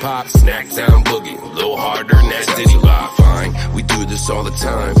Tootsie Pop. Snack down boogie. A little harder than that Diddy Bop. Fine, we do this all the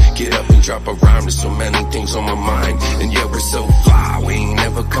time. Get up and drop a rhyme. There's so many things on my mind. And yeah, we're so fly. We ain't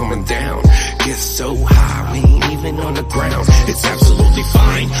never coming down. Get so high, we ain't even on the ground. It's absolutely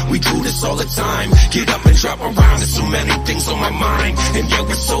fine. We do this all the time. Get up and drop around. There's so many things on my mind. And yeah,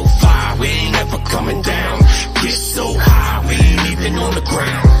 we're so fly. We ain't never coming down. Get so high, we ain't even on the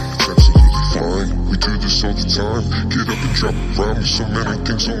ground. It's absolutely fine. We do this all the time. Get up and drop around. There's so many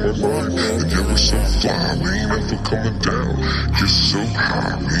things on my mind. And yeah, we're so fly. We ain't never coming down. Get so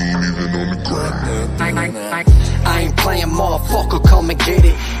high, we ain't even on the ground. I ain't playing, motherfucker, come and get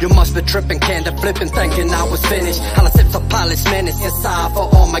it. You must be tripping, candy flipping, thinking I was finished. All I sip for polished minutes, inside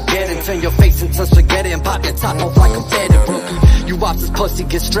for Armageddon. Turn your face into spaghetti and pop your top off like a fatty rookie. You watch this pussy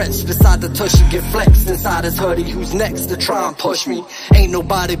get stretched, beside the tushy get flexed. Inside his hoodie, who's next to try and push me? Ain't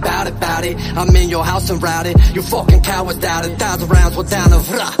nobody bout it, I'm in your house. house and routed. You fucking cowards doubted. 1,000 rounds were down of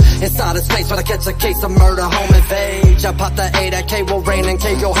inside of space when I catch a case of murder, home invade. I pop that A, that K will rain and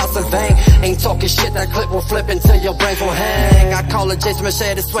K your house in vain. Ain't talking shit, that clip will flip until your brains will hang. I call it Jason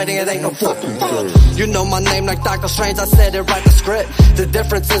Machete, sweating, it ain't no fucking thing. You know my name like Dr. Strange, I said it, write the script. The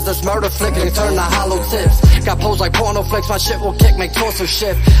difference is this murder flick and turn to hollow tips. Got posed like porno flicks, my shit will kick, make torso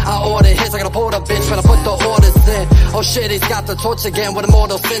shift. I order hits, I gotta pull the bitch when I put the orders in. Oh shit, he's got the torch again with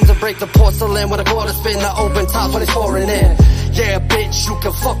immortal sin to break the porcelain with a quarter spin to open top when he's pouring in. Yeah, bitch, you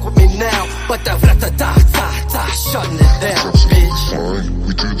can fuck with me now, but da shutting it down, bitch. Fine,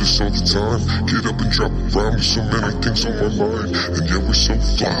 we do this all the time. Get up and drop around with so many things on my mind. And yeah, we're so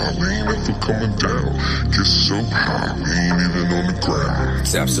fly, we ain't never coming down. Get so high, we ain't even on the ground.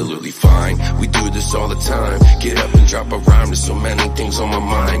 It's absolutely fine, we do this all the time. Get up and drop around, there's so many things on my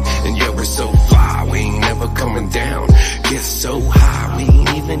mind. And yeah, we're so fly, we ain't never coming down. Get so high, we ain't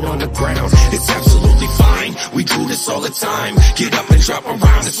even on the ground. It's absolutely fine, we do this all the time. Get up and drop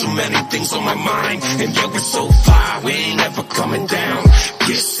around, there's so many things on my mind. And yeah, we're so fly, we ain't never coming down.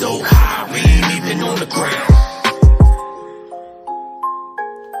 Get so high, we ain't even on the ground.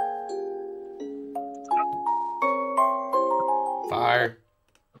 Fire.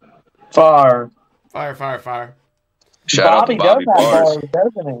 Fire. Fire, fire, fire. Shout Bobby out to Bobby does have Bars.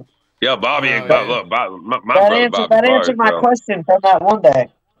 bars, doesn't he? Yeah, Bobby. Oh, yeah. Look, Bobby, my That brother answered, Bobby that answered Bars, my bro. question from that one day.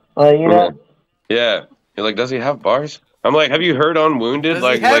 You know? Yeah. You're like, does he have bars? I'm like, have you heard on Wounded? Does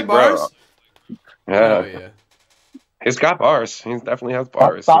like, he have like, bars? bro. Yeah. Oh, yeah. He's got bars. He definitely has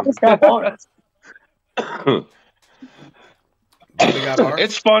bars. Bobby's got bars. Bobby got bars?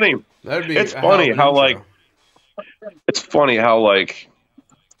 It's funny. That'd be It's a funny hell of an how, intro. like, it's funny how, like,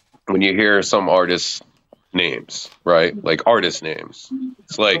 when you hear some artists' names, right? Like, artist names.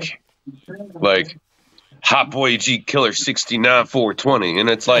 It's like Hot Boy G Killer 69 420. And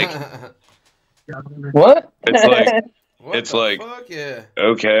it's like, What? it's like, What it's the like, fuck? Yeah.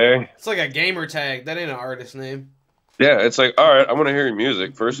 okay. It's like a gamer tag. That ain't an artist name. Yeah, it's like, all right, I want to hear your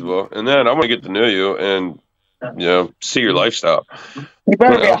music, first of all. And then I want to get to know you and, you know, see your lifestyle. You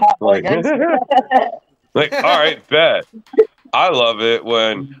better be a hot boy Like, gangster. like, all right, bet. I love it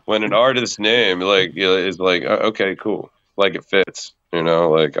when an artist's name like is like, okay, cool, like it fits, you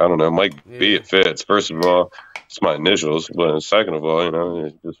know, like I don't know, Mike B, it fits. First of all, it's my initials, but second of all, you know,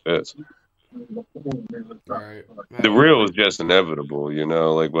 it just fits. Right. The real is just inevitable, you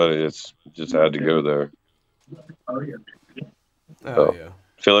know, like, but it's just had to go there. Oh, So, yeah.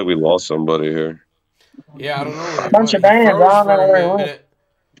 I feel like we lost somebody here. Yeah, I don't know. Bunch of bands, I don't know where he went.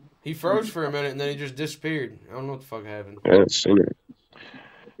 He froze for a minute and then he just disappeared. I don't know what the fuck happened. Yeah, it's seen it.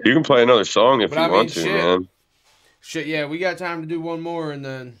 You can play another song if But you I mean, want to, shit. man. Shit, yeah, we got time to do one more and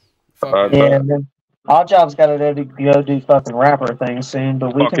then fuck Alright, it. Yeah, and then Oddjob's got to go do fucking rapper things soon,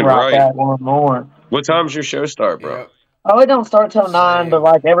 but we Fucking can rock right. that one more. What time's your show start, bro? Yep. Oh, it don't start till 9, but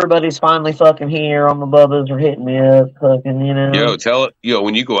like everybody's finally fucking here. All my bubbas are hitting me up, fucking, you know. Yo, tell it. Yo,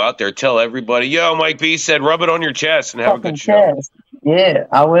 when you go out there, tell everybody. Yo, Mike B said, rub it on your chest and have a fucking good show. chest. Yeah,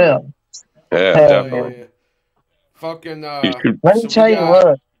 I will. Yeah, Hell definitely. Yeah. Fucking, You should- Let me tell you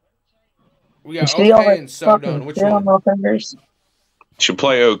what. We You got see all OK that and So Done. fucking Which shit on one? my fingers? should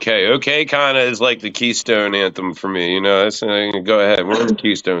play OK. OK kind of is like the Keystone anthem for me. You know, that's, go ahead. We're on the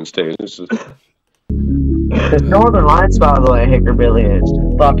Keystone stage. This is The Northern Lights, by the way, Hickorbilly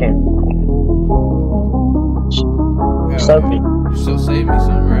is fucking so Yeah, you still save me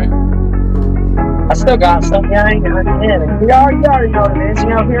some, right? I still got some. Yeah, I ain't gonna get it. You already know what it is. You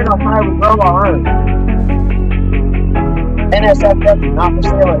know, here in Ohio, we grow our own. NSFW, not for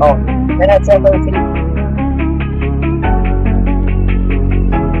sale at all. NSFOT.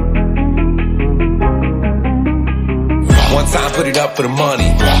 One time put it up for the money,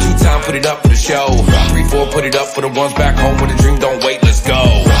 2 times put it up for the show, 3, 4 put it up for the ones back home where the dream don't wait, let's go.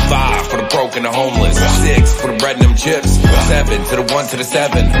 5 for the broke and the homeless, 6 for the bread and them chips, 7 to the 1 to the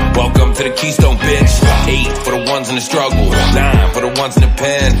 7, welcome to the Keystone, bitch. 8 for the ones in the struggle, 9 for the ones in the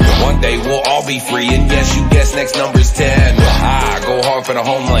pen. One day we'll all be free, and yes, you guess next number's 10. I go hard for the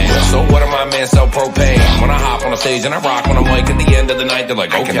homeland, so what am I, man, sell propane? When I hop on the stage and I rock when I'm like at the end of the night, they're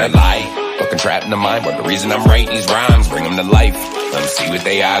like, okay, lie. Fucking trapped in the mind, but the reason I'm writing these rhymes, bring them to life. Let them see with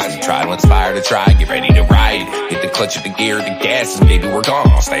their eyes, and try to inspire to try. Get ready to ride, hit the clutch of the gear, the gas, and baby we're gone.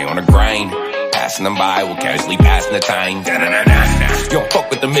 I'll stay on the grind, passing them by, we'll casually passing the time. You don't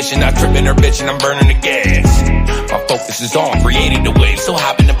fuck with the mission, not tripping or bitching, I'm burning the gas. My focus is on creating the wave, so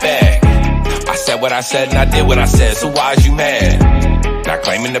hop in the bag. I said what I said and I did what I said, so why is you mad? Not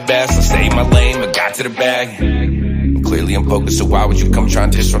claiming the best, I stayed my lane, but got to the bag. Clearly I'm focused, so why would you come trying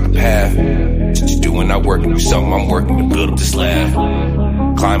to disrupt the path? Just doing our work and do something I'm working to build up this lab.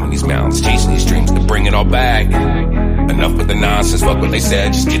 Climb climbing these mountains, chasing these dreams to bring it all back. Enough with the nonsense, fuck what they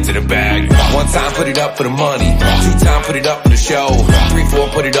said, just get to the bag. One time, put it up for the money. Two time, put it up for the show. 3, 4,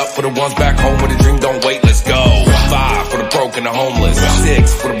 put it up for the ones back home where the dream don't wait, let's go. 5 for the broke and the homeless.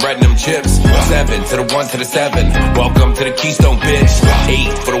 6 for the bread and them chips. 7 to the 1 to the 7. Welcome to the Keystone, bitch.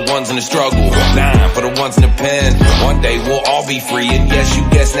 8 for the ones in the struggle. 9 for the ones in the pen. One day we'll all be free, and yes, you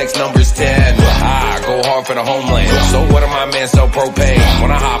guess next number's 10. I go hard for the homeland. So what am I, man, sell propane? When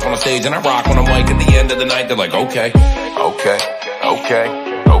I hop on the stage and I rock on the mic at the end of the night, they're like, okay. Okay, okay,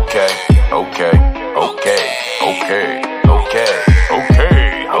 okay, okay, okay, okay, okay,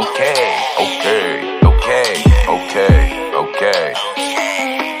 okay, okay, okay, okay,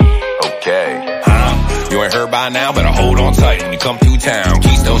 okay. You ain't heard by now, better hold on tight when you come through town.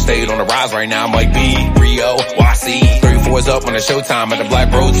 Keystone State on the rise right now, Mike B, Rio, YC. 34's up on the showtime at the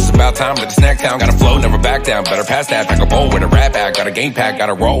Black Rose. It's about time to the snack town. Gotta flow, never back down. Better pass that, pack a bowl with a rap act. Got a game pack,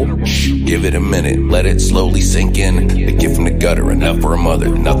 gotta roll. Give it a minute, let it slowly sink in. The gift from the gutter, enough for a mother.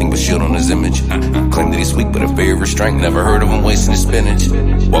 Nothing but shit on his image. Claim that he's weak, but a fear of restraint. Never heard of him wasting his spinach.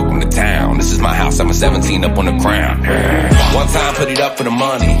 Welcome to town, this is my house. I'm a 17 up on the crown. One time, put it up for the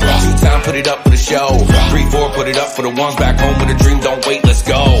money. 2 time, put it up for the show. 3, 4, put it up for the ones back home where the dream don't wait, let's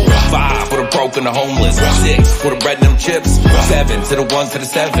go. 5 for the broke and the homeless. 6 for the bread and them chips. 7 to the 1 to the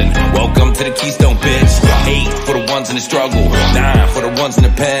 7. Welcome to the Keystone, bitch. 8 for the ones in the struggle. 9 for the ones in the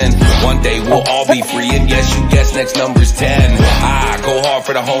pen. One day we'll all be free, and yes, you guess next number's 10. I go hard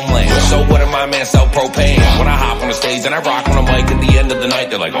for the homeland. So what am I, man, sell propane? When I hop on the stage and I rock on the mic at the end of the night,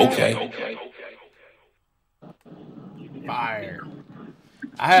 they're like, okay. Fire.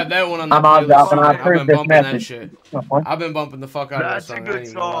 I have that one on the playlist. I've been bumping that shit. I've been bumping the fuck out of that song. That's a good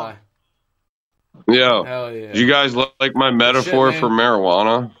song. Yeah. Hell yeah. Do you guys like my metaphor for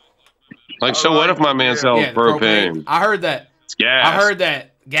marijuana? Like, so what if my man sells propane? I heard that. It's gas. I heard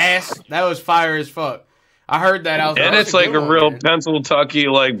that. Gas. That was fire as fuck. I heard that. And it's like a real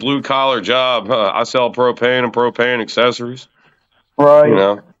Pennsylvania, like, blue-collar job. I sell propane and propane accessories. Right. You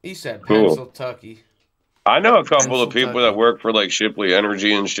know? He said Pennsylvania. I know a couple of people that work for, like, Shipley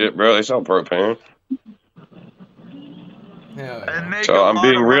Energy and shit, bro. They sell propane. Yeah. And make a lot of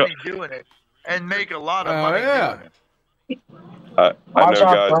money doing it. And make a lot of money doing it. I know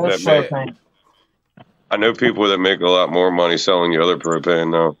guys that make... I know people that make a lot more money selling you other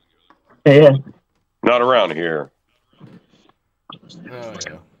propane, though. Yeah. Not around here. Oh,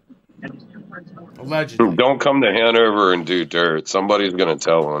 yeah. Allegedly. Don't come to Hanover and do dirt. Somebody's going to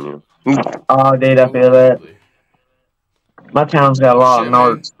tell on you. Oh, dude, I feel that. My town's got a lot of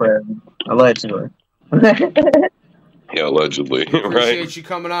narc spread. Allegedly. Yeah, allegedly. Right? Appreciate you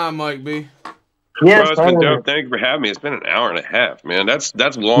coming on, Mike B. Yes, bro, it's been dope. Thank you for having me. It's been an hour and a half, man.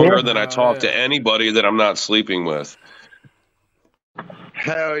 That's longer than I talk to anybody that I'm not sleeping with.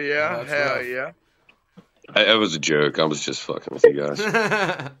 Hell yeah. Hell yeah. It was a joke. I was just fucking with you guys.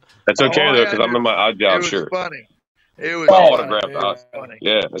 That's okay, though, because I'm in my odd job shirt. It was funny. It was funny.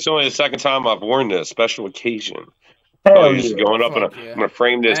 Yeah, it's only the second time I've worn this. Special occasion. Just going up and I'm going to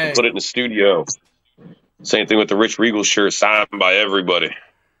frame this and put it in the studio. Same thing with the Rich Regal shirt signed by everybody.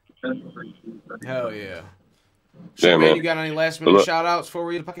 Hell yeah. Yeah, man. You got any last minute shout outs before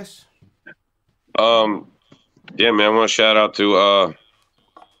we end the podcast? Yeah, man. I want to shout out to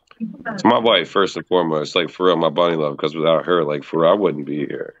my wife first and foremost. Like, for real, my bunny love, because without her, like, for real, I wouldn't be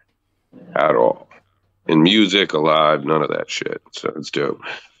here at all. In music, alive, none of that shit. So it's dope.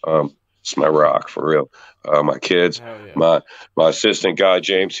 It's my rock, for real. My kids, my assistant guy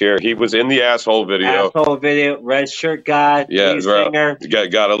James here. He was in the asshole video. Red shirt guy. Yeah, lead singer.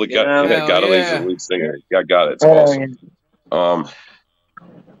 Got a lead singer. Got it. It's awesome.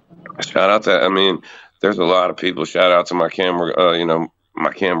 Shout out to. I mean, there's a lot of people. Shout out to my camera.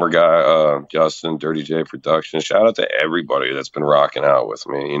 My camera guy Justin, Dirty J Productions. Shout out to everybody that's been rocking out with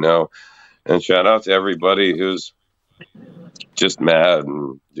me. And shout out to everybody who's just mad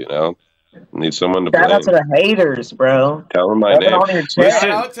and need someone to blame. Shout out to the haters, bro. Tell them my name. Shout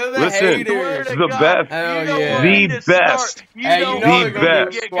out to the haters. The best. Hell yeah. The best. The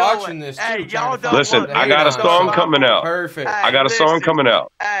best. Watching this too. Listen, I got a song coming out. Perfect. I got a song coming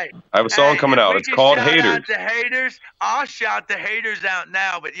out. I have a song coming out. It's called Haters. I'll shout the haters out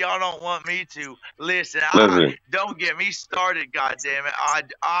now, but y'all don't want me to. Listen. Don't get me started, goddammit.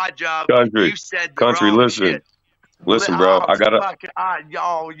 Odd job. You said the wrong listen. shit. Listen, bro, I got a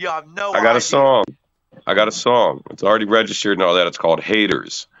song. I got a song. It's already registered and all that. It's called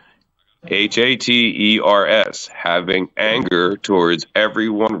Haters. Haters. Having anger towards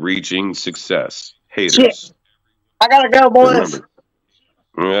everyone reaching success. Haters. Shit. I gotta go, boys.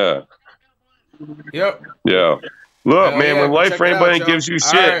 Remember. Yeah. Yep. Yeah. Look, man, when life for anybody out, gives you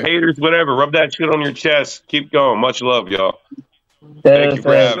shit, haters, whatever, rub that shit on your chest. Keep going. Much love, y'all. Thank you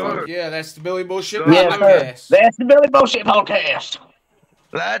for having me. Yeah, that's the Billy Bullshit Podcast. Podcast. That's the Billy Bullshit Podcast.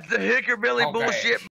 That's the Hickorbilly Bullshit